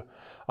mean to.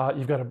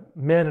 You've got a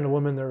man and a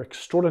woman, they're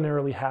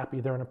extraordinarily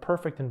happy. They're in a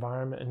perfect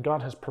environment and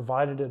God has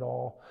provided it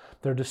all.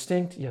 They're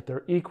distinct, yet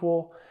they're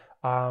equal.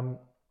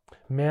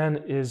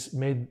 Man is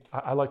made,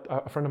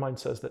 a friend of mine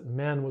says that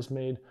man was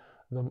made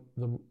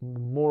the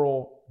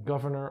moral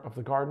governor of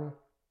the garden,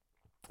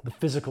 the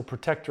physical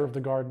protector of the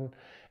garden,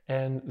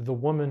 and the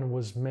woman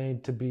was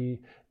made to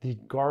be the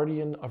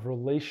guardian of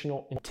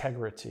relational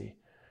integrity.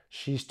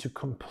 She's to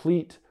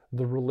complete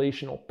the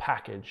relational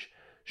package.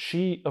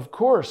 She, of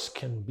course,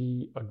 can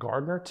be a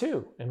gardener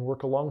too and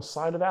work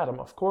alongside of Adam,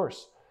 of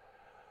course.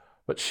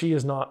 But she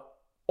is not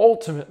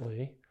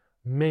ultimately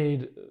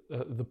made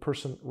the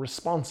person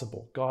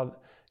responsible. God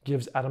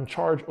gives Adam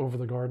charge over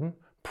the garden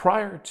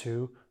prior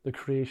to the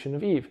creation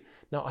of Eve.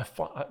 Now,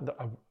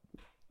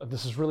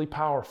 this is really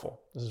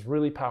powerful. This is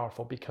really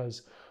powerful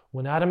because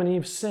when Adam and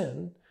Eve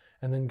sin,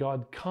 and then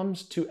God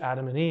comes to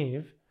Adam and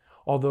Eve,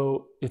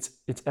 although it's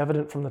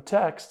evident from the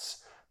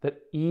texts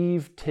that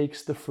Eve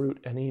takes the fruit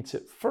and eats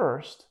it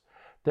first,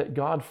 that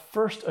God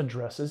first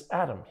addresses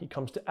Adam. He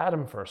comes to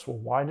Adam first. Well,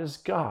 why does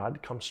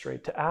God come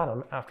straight to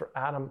Adam after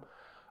Adam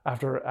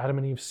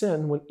and Eve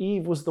sinned when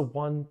Eve was the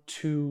one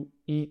to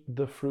eat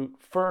the fruit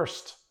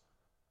first?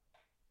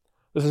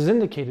 This is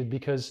indicated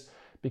because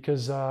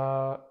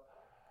Adam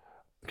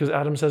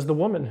says, the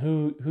woman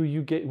who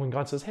you get, when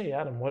God says, hey,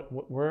 Adam,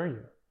 where are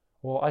you?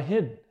 Well, I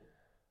hid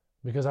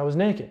because I was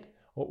naked.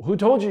 Well, who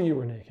told you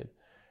were naked?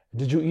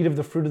 Did you eat of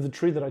the fruit of the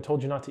tree that I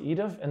told you not to eat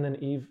of? And then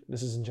Eve,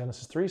 this is in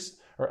Genesis 3,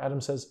 or Adam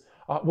says,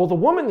 well, the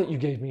woman that you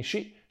gave me,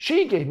 she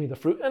gave me the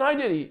fruit and I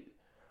did eat.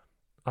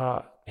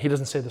 He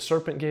doesn't say the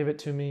serpent gave it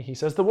to me. He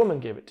says the woman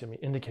gave it to me,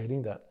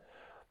 indicating that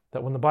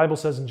when the Bible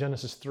says in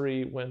Genesis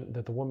 3,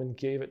 that the woman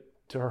gave it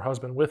to her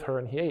husband with her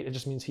and he ate, it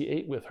just means he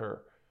ate with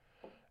her.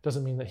 It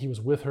doesn't mean that he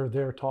was with her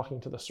there talking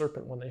to the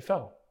serpent when they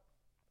fell.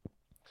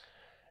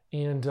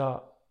 And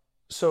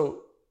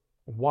so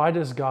why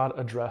does God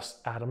address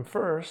Adam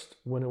first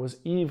when it was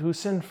Eve who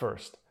sinned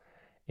first?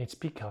 It's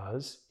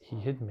because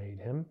he had made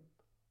him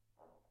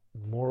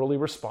morally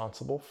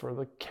responsible for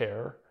the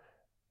care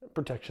and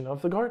protection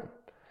of the garden.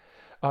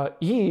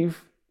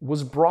 Eve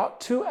was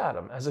brought to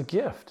Adam as a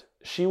gift.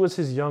 She was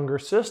his younger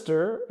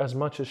sister as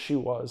much as she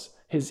was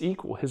his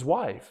equal, his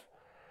wife.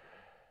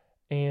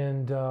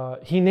 And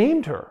he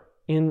named her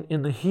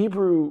in the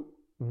Hebrew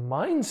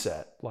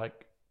mindset,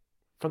 like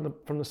from the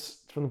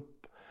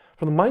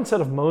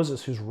mindset of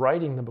Moses, who's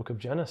writing the book of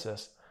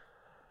Genesis.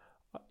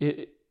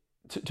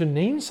 To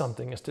name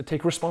something is to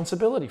take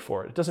responsibility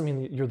for it. It doesn't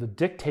mean that you're the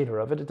dictator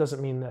of it. It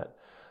doesn't mean that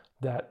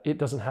it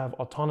doesn't have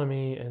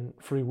autonomy and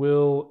free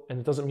will, and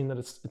it doesn't mean that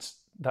it's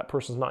that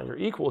person's not your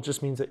equal. It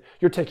just means that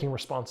you're taking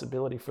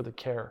responsibility for the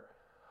care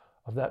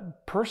of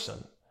that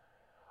person.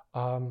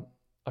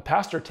 A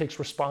pastor takes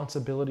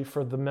responsibility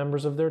for the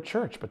members of their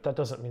church, but that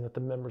doesn't mean that the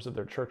members of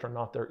their church are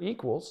not their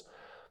equals.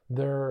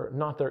 They're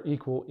not their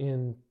equal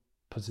in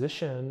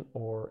position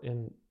or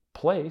in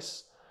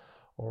place,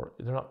 or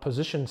they're not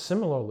positioned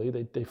similarly.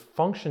 They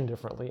function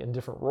differently in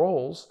different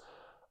roles.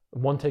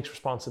 One takes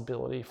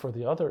responsibility for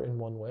the other in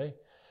one way,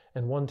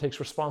 and one takes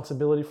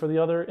responsibility for the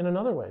other in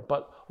another way.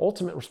 But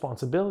ultimate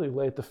responsibility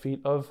lay at the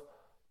feet of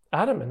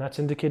Adam, and that's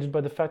indicated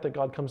by the fact that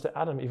God comes to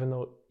Adam even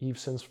though Eve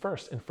sins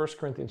first. In 1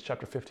 Corinthians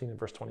chapter 15 and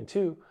verse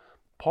 22,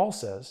 Paul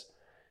says,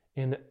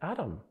 in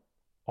Adam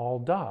all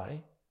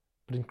die,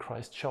 but in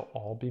Christ shall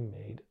all be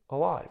made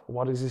alive.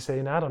 Why does he say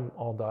in Adam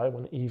all die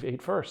when Eve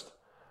ate first?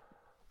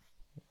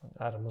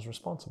 Adam was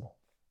responsible.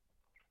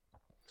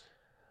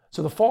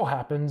 So the fall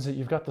happens.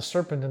 You've got the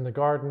serpent in the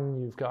garden.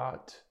 You've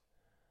got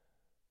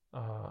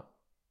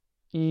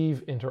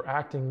Eve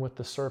interacting with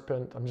the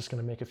serpent. I'm just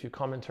going to make a few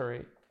comments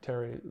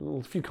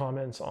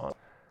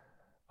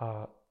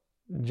on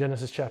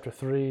Genesis chapter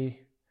 3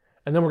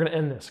 And then we're going to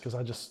end this because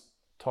I just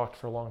talked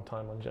for a long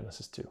time on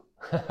Genesis 2.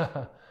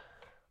 I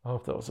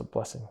hope that was a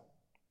blessing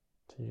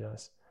to you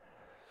guys.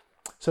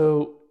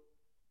 So,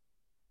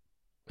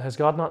 has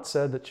God not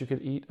said that you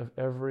could eat of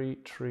every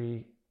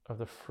tree of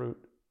the fruit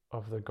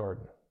of the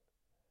garden?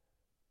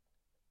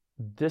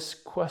 This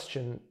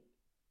question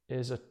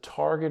is a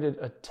targeted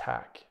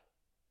attack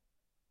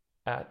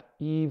at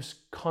Eve's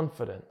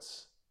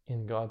confidence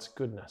in God's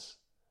goodness.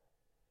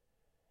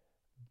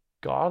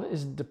 God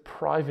is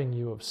depriving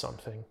you of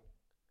something.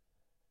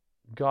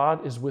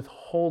 God is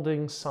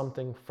withholding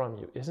something from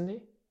you, isn't he?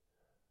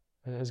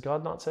 Has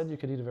God not said you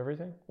could eat of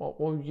everything?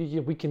 Well, yeah,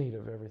 we can eat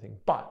of everything,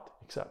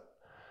 except.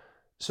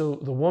 So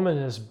the woman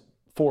is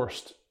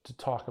forced to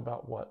talk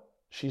about what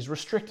she's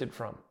restricted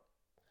from,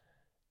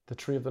 the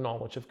tree of the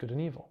knowledge of good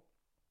and evil.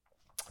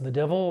 The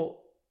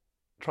devil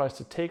tries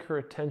to take her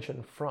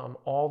attention from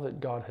all that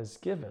God has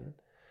given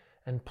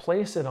and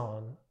place it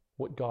on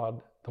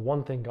the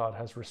one thing God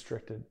has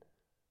restricted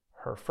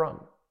her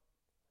from.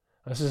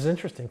 This is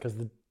interesting because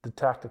the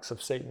tactics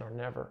of Satan are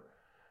never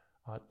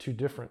too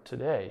different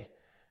today.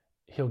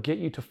 He'll get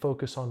you to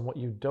focus on what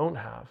you don't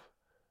have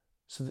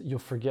so that you'll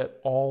forget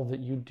all that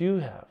you do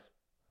have.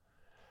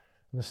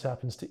 And this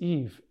happens to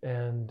Eve.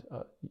 And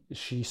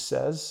she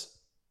says,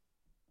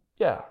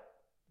 yeah,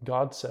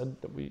 God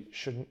said that we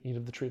shouldn't eat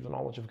of the tree of the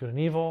knowledge of good and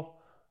evil.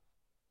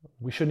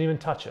 We shouldn't even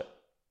touch it.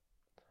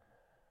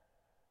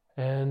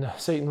 And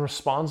Satan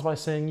responds by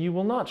saying, you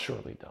will not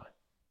surely die.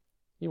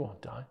 You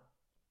won't die.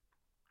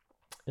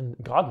 And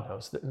God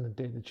knows that in the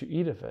day that you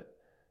eat of it,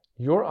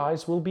 your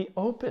eyes will be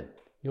opened.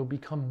 You'll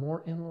become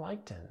more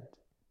enlightened.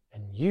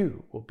 And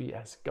you will be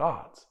as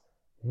gods,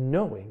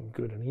 knowing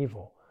good and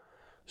evil.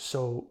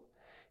 So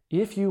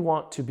if you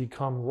want to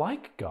become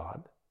like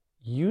God,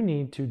 you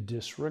need to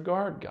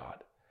disregard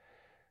God.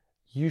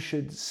 You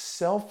should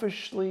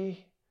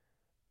selfishly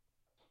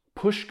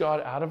push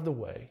God out of the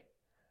way.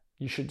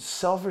 You should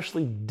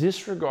selfishly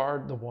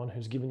disregard the one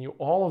who's given you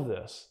all of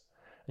this.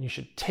 And you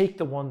should take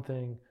the one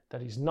thing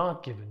that he's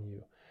not given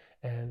you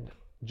and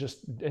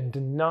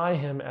deny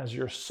him as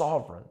your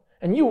sovereign.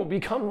 And you will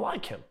become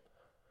like him,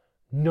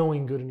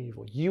 knowing good and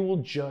evil. You will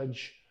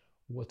judge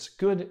what's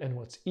good and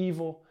what's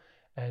evil.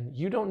 And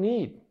you don't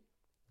need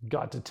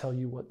God to tell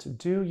you what to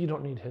do. You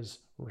don't need his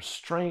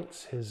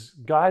restraints, his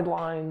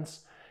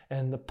guidelines,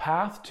 and the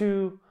path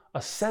to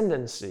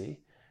ascendancy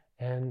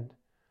and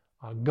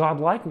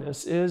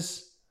godlikeness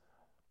is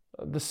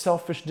the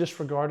selfish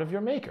disregard of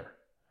your maker.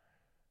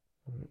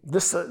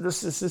 This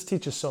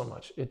teaches so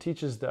much. It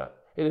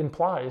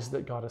implies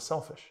that God is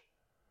selfish.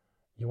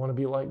 You want to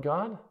be like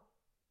God?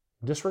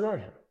 Disregard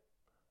him.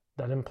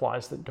 That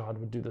implies that God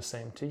would do the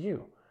same to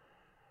you.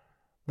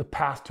 The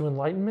path to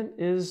enlightenment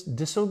is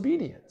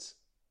disobedience.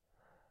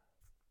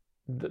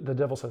 The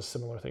devil says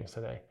similar things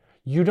today.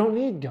 You don't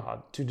need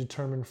God to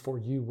determine for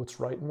you what's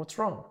right and what's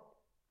wrong.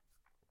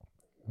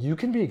 You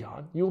can be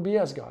God. You will be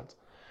as God.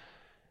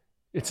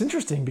 It's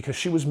interesting because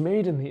she was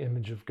made in the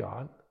image of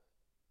God,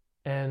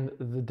 and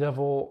the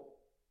devil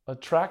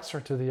attracts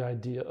her to the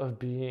idea of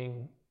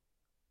being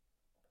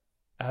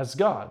as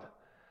God.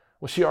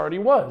 Well, she already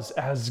was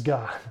as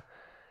God.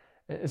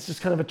 It's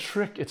just kind of a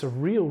trick. It's a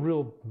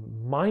real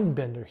mind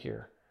bender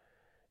here.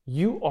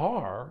 You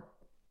are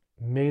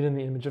made in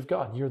the image of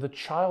God. You're the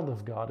child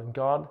of God, and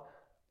God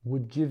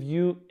would give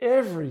you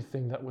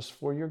everything that was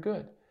for your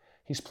good.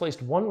 He's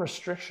placed one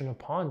restriction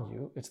upon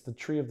you. It's the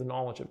tree of the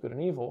knowledge of good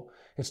and evil.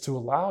 It's to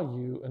allow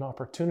you an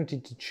opportunity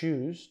to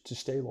choose to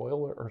stay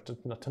loyal or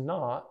to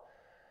not.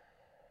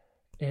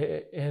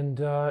 And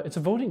it's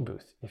a voting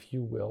booth, if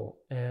you will.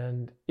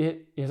 And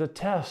it is a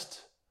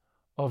test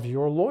of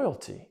your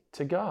loyalty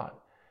to God.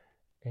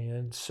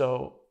 And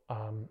so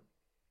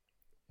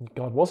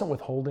God wasn't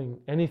withholding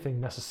anything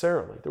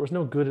necessarily. There was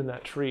no good in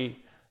that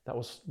tree that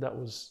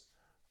was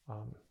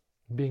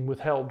being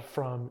withheld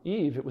from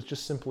Eve. It was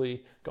just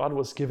simply God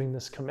was giving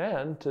this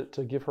command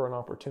to give her an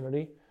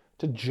opportunity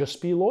to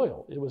just be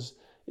loyal.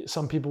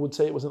 Some people would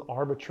say it was an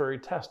arbitrary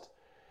test.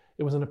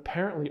 It was an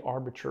apparently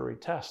arbitrary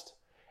test.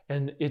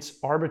 And its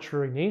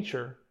arbitrary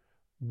nature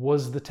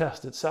was the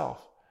test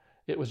itself.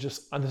 It was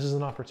just, this is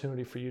an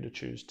opportunity for you to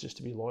choose just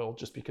to be loyal,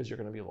 just because you're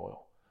going to be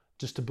loyal.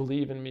 Just to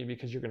believe in me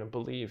because you're going to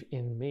believe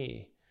in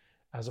me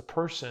as a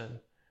person,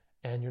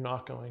 and you're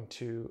not going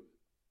to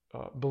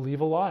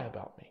believe a lie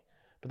about me.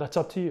 But that's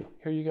up to you.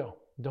 Here you go.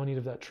 Don't eat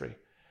of that tree.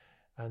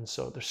 And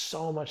so there's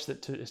so much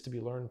that is to be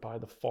learned by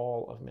the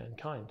fall of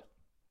mankind.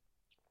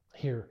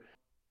 Here,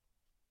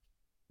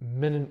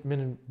 men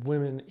and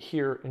women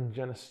here in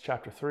Genesis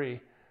chapter 3,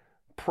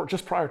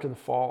 just prior to the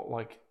fall,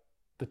 like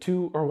the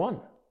two are one.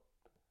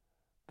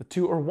 The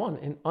two are one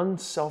in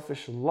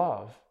unselfish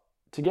love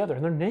together,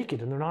 and they're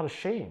naked and they're not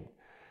ashamed.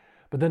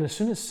 But then as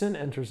soon as sin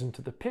enters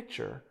into the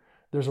picture,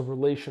 there's a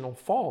relational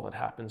fall that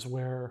happens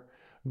where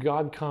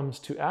God comes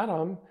to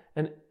Adam,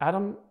 and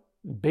Adam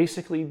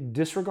basically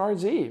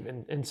disregards Eve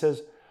and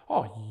says,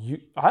 I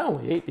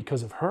only ate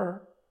because of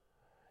her.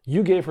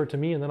 You gave her to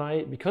me, and then I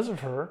ate because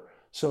of her.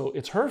 So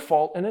it's her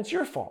fault and it's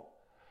your fault.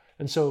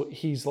 And so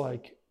he's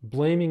like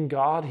blaming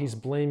God. He's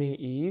blaming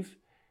Eve.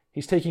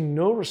 He's taking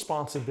no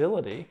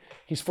responsibility.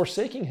 He's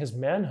forsaking his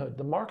manhood.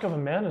 The mark of a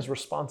man is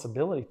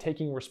responsibility,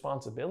 taking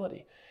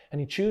responsibility.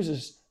 And he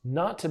chooses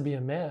not to be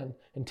a man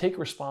and take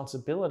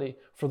responsibility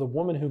for the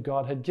woman who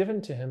God had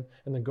given to him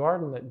in the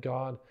garden that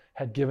God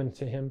had given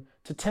to him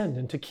to tend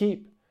and to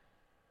keep.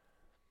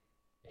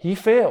 He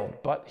failed,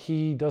 but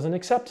he doesn't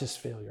accept his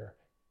failure.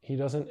 He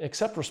doesn't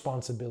accept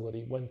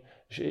responsibility. When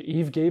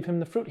Eve gave him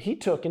the fruit, he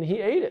took and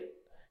he ate it.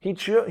 He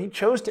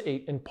chose to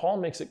eat. And Paul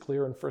makes it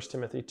clear in 1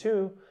 Timothy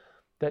 2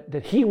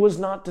 that he was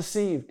not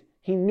deceived.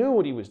 He knew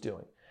what he was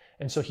doing.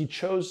 And so he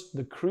chose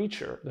the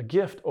creature, the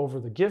gift over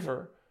the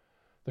giver,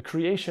 the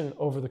creation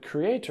over the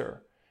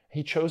creator.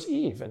 He chose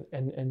Eve.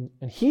 And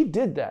he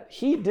did that.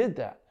 He did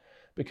that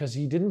because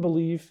he didn't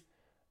believe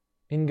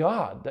in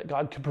God, that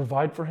God could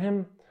provide for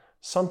him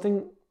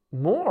something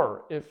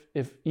more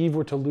if Eve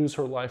were to lose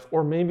her life,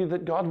 or maybe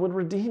that God would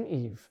redeem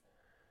Eve.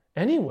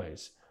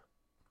 Anyways,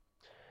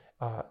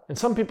 and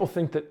some people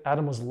think that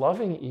Adam was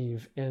loving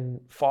Eve in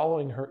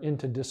following her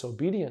into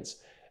disobedience.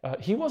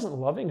 He wasn't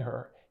loving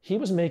her. He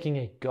was making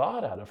a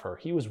god out of her.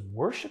 He was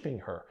worshiping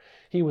her.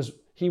 He was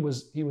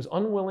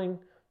unwilling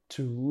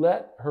to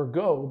let her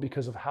go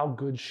because of how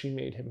good she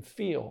made him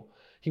feel.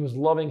 He was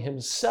loving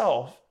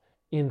himself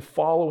in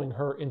following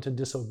her into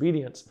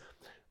disobedience.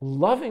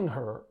 Loving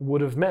her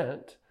would have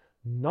meant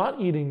not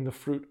eating the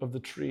fruit of the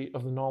tree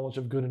of the knowledge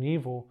of good and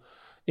evil,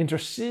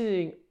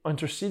 interceding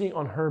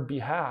on her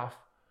behalf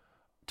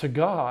to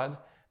God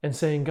and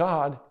saying,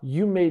 God,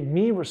 you made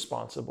me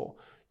responsible.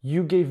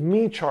 You gave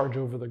me charge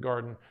over the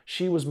garden.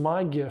 She was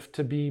my gift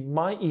to be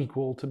my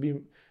equal, to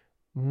be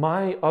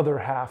my other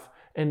half,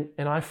 and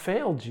I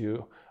failed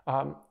you.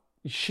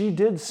 She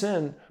did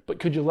sin, but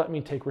could you let me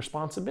take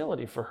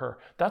responsibility for her?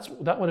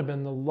 That would have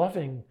been the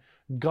loving,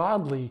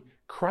 godly,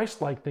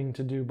 Christ-like thing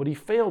to do, but he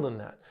failed in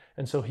that.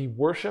 And so he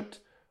worshiped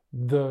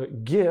the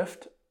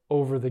gift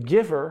over the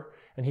giver,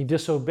 and he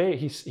disobeyed.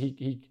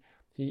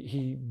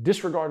 He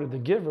disregarded the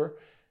giver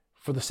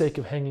for the sake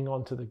of hanging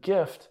on to the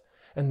gift.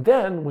 And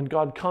then when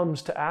God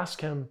comes to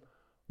ask him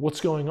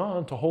what's going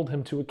on, to hold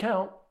him to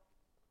account,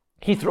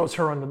 he throws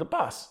her under the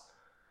bus.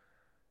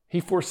 He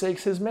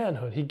forsakes his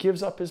manhood. He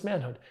gives up his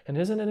manhood. And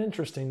isn't it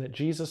interesting that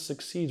Jesus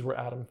succeeds where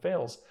Adam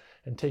fails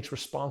and takes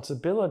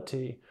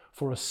responsibility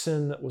for a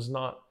sin that was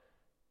not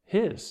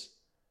his,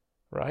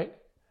 right?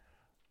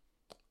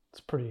 It's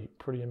a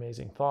pretty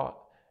amazing thought.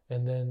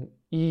 And then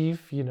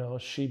Eve,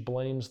 she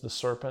blames the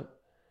serpent.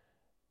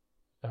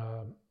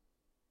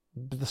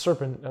 The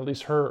serpent, at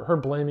least her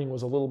blaming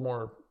was a little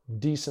more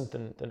decent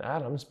than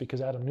Adam's,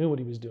 because Adam knew what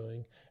he was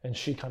doing and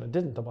she kind of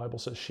didn't. The Bible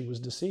says she was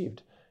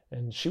deceived.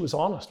 And she was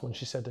honest when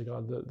she said to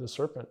God, the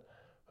serpent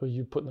who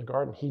you put in the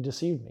garden, he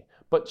deceived me.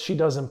 But she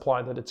does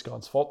imply that it's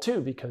God's fault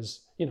too,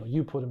 because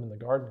you put him in the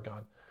garden,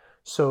 God.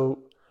 So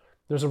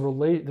there's a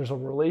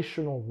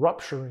relational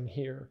rupturing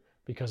here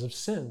because of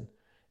sin.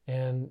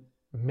 And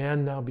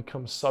man now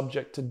becomes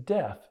subject to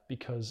death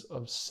because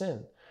of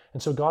sin.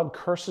 And so God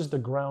curses the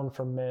ground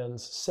for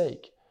man's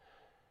sake.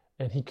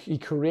 And he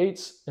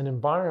creates an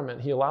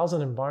environment, he allows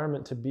an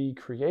environment to be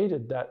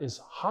created that is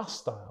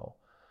hostile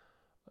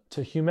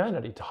to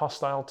humanity,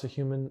 hostile to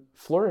human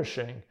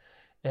flourishing.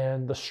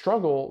 And the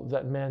struggle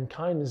that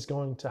mankind is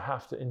going to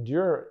have to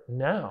endure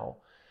now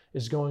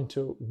is going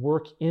to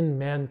work in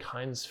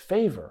mankind's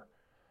favor.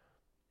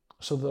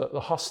 So the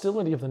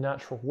hostility of the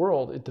natural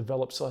world, it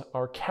develops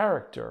our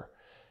character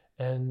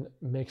and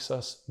makes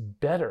us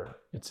better.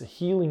 It's a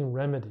healing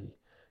remedy,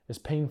 as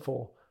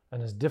painful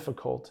and as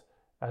difficult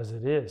as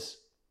it is.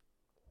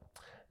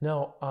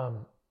 Now,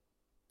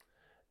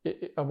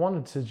 I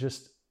wanted to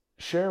just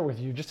share with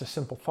you just a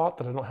simple thought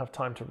that I don't have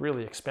time to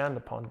really expand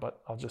upon,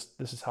 but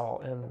this is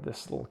how I'll end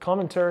this little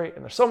commentary.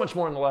 And there's so much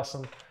more in the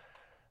lesson.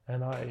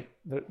 And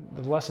the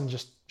lesson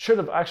just should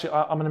have, actually,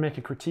 I'm going to make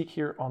a critique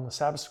here on the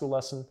Sabbath school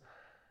lesson.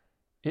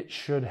 It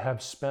should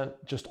have spent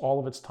just all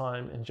of its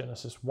time in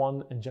Genesis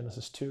 1 and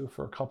Genesis 2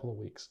 for a couple of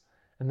weeks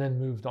and then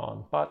moved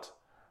on. But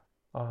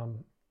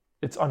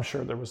I'm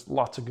sure there was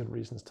lots of good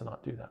reasons to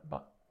not do that.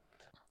 But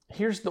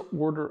here's the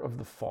order of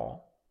the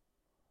fall.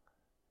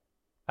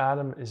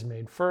 Adam is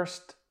made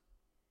first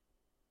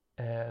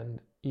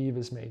and Eve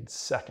is made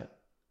second.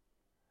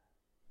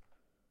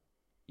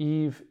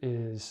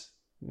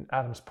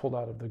 Adam's pulled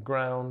out of the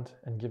ground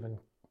and given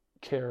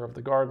care of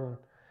the garden.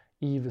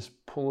 Eve is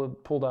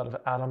pulled out of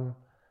Adam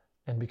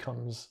and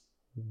becomes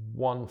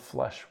one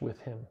flesh with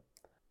him.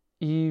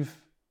 Eve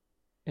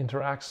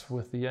interacts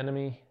with the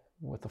enemy,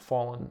 with the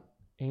fallen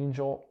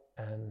angel,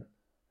 and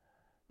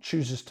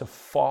chooses to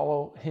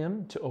follow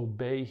him, to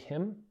obey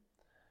him,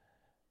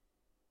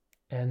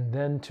 and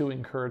then to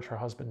encourage her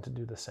husband to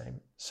do the same.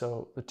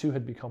 So the two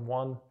had become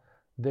one.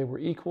 They were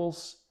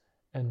equals,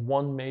 and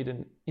one made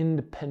an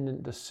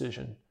independent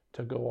decision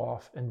to go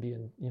off and be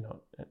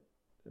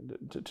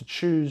to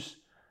choose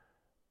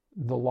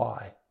the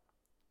lie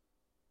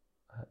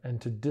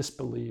and to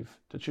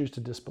choose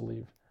to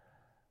disbelieve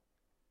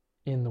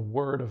in the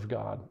word of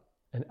God.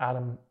 And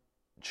Adam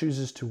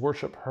chooses to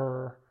worship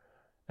her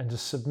and to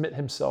submit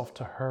himself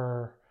to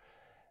her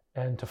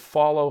and to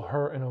follow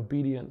her in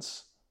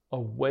obedience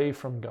away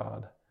from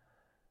God.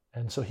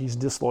 And so he's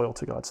disloyal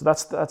to God. So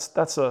that's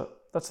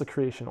the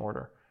creation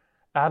order.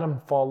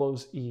 Adam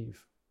follows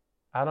Eve.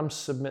 Adam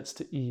submits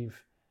to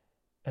Eve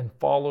and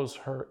follows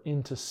her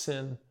into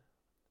sin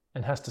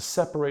and has to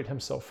separate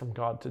himself from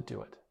God to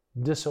do it,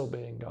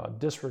 disobeying God,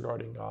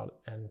 disregarding God,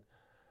 and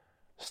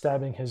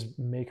stabbing his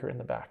maker in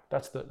the back.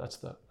 That's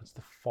the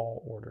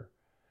fall order.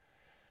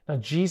 Now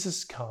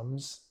Jesus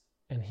comes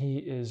and he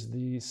is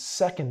the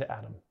second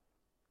Adam.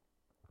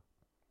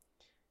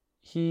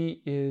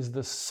 He is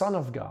the Son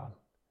of God.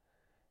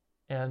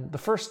 And the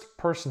first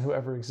person who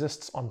ever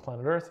exists on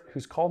planet Earth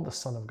who's called the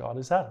Son of God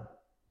is Adam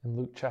in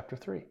Luke chapter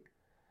 3.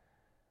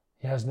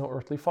 He has no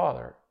earthly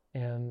father,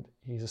 and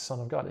he's a son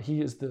of God.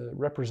 He is the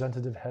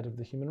representative head of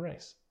the human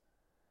race.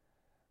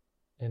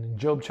 And in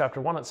Job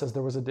chapter 1, it says,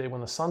 there was a day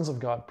when the sons of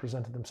God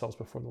presented themselves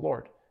before the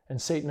Lord, and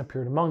Satan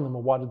appeared among them.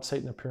 Well, why did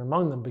Satan appear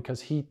among them?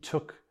 Because he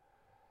took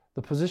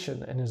the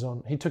position in his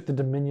own, he took the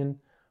dominion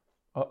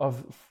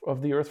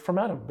of the earth from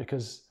Adam,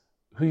 because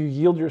who you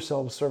yield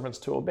yourselves servants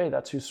to obey,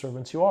 that's whose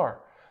servants you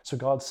are. So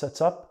God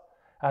sets up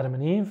Adam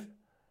and Eve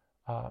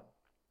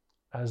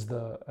as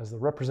the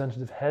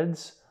representative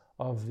heads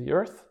of the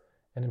earth,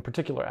 and in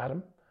particular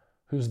Adam,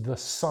 who's the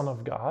Son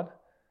of God.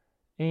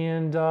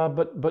 And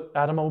but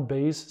Adam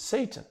obeys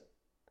Satan,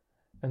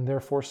 and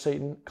therefore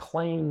Satan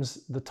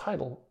claims the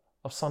title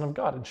of Son of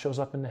God and shows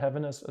up in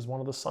heaven as one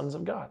of the sons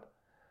of God.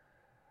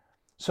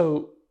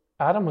 So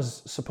Adam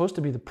was supposed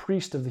to be the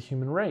priest of the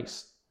human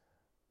race,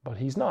 but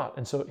he's not.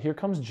 And so here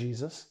comes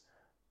Jesus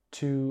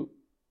to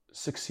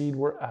succeed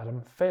where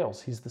Adam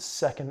fails. He's the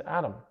second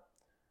Adam.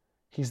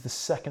 He's the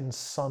second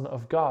Son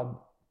of God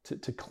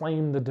to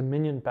claim the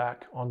dominion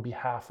back on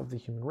behalf of the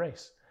human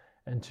race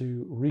and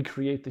to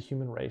recreate the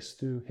human race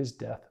through his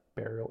death,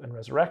 burial, and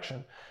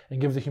resurrection, and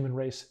give the human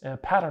race a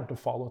pattern to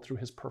follow through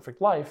his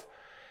perfect life.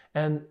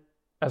 And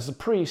as a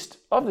priest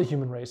of the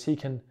human race, he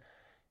can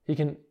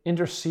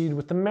intercede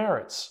with the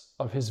merits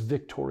of his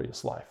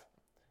victorious life.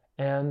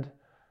 And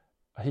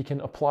he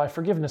can apply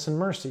forgiveness and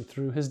mercy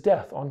through his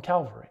death on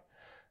Calvary.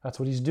 That's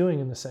what he's doing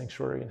in the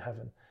sanctuary in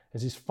heaven,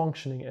 as he's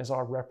functioning as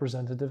our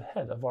representative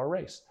head of our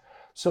race.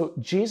 So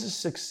Jesus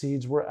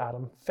succeeds where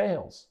Adam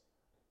fails.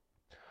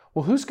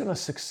 Well, who's going to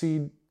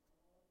succeed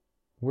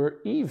where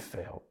Eve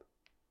failed?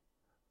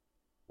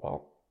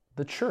 Well,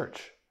 the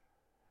church.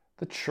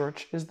 The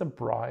church is the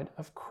bride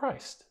of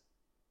Christ.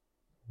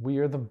 We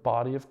are the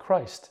body of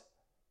Christ.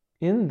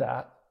 In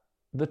that,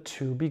 the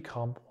two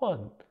become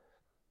one.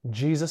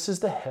 Jesus is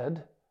the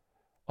head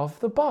of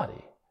the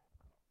body,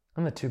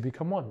 and the two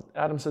become one.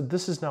 Adam said,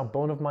 "This is now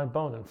bone of my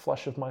bone and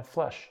flesh of my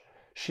flesh."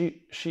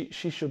 She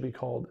should be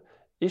called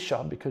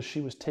Isha because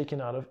she was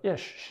taken out of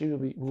Ish. She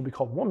will be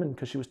called woman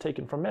because she was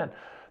taken from man.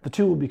 The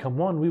two will become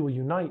one. We will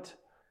unite.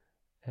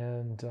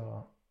 And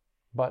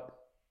but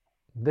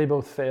they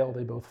both fail.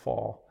 They both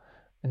fall.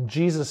 And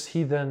Jesus,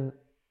 he then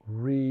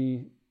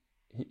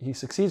he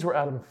succeeds where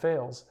Adam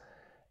fails,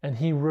 and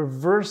he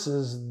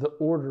reverses the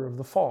order of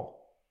the fall.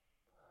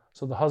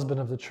 So the husband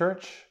of the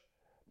church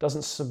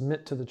doesn't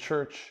submit to the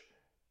church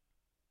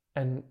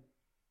and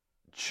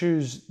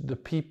choose the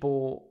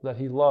people that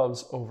he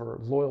loves over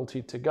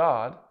loyalty to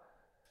God.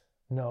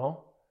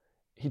 No,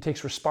 he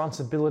takes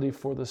responsibility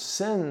for the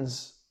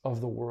sins of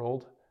the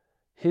world,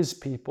 his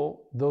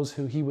people, those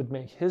who he would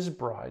make his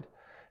bride,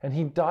 and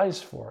he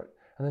dies for it.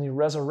 And then he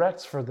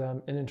resurrects for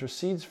them and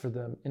intercedes for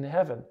them in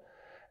heaven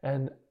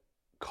and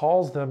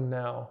calls them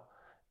now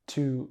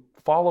to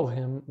follow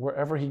him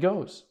wherever he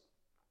goes.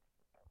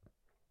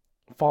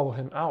 Follow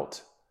him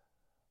out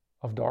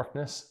of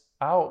darkness,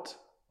 out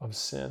of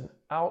sin,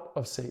 out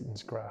of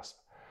Satan's grasp.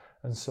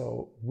 And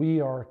so we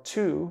are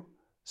to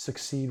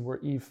succeed where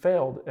Eve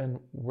failed, and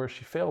where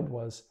she failed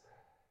was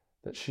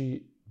that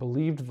she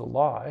believed the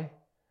lie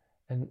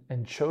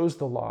and chose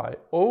the lie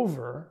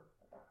over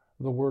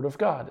the word of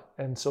God.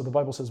 And so the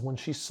Bible says when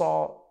she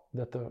saw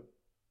that the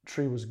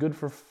tree was good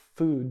for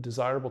food,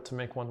 desirable to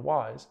make one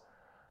wise,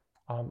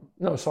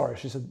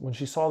 she said when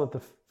she saw that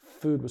the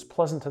food was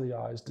pleasant to the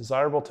eyes,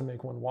 desirable to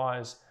make one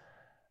wise,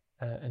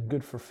 and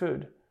good for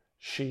food,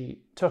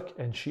 she took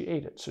and she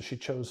ate it. So she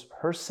chose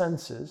her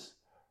senses,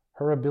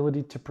 her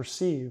ability to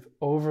perceive,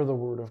 over the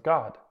word of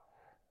God.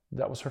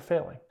 That was her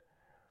failing.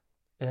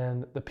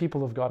 And the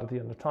people of God at the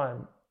end of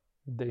time,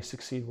 they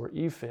succeed where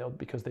Eve failed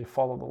because they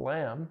follow the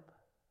Lamb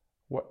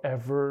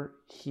wherever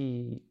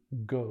he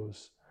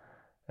goes.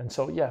 And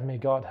so, may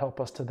God help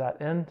us to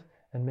that end.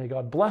 And may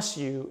God bless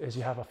you as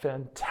you have a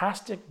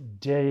fantastic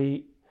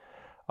day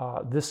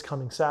this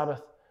coming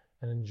Sabbath,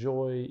 and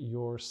enjoy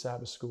your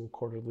Sabbath School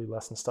quarterly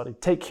lesson study.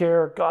 Take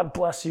care. God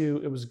bless you.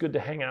 It was good to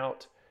hang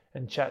out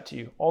and chat to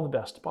you. All the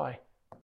best. Bye.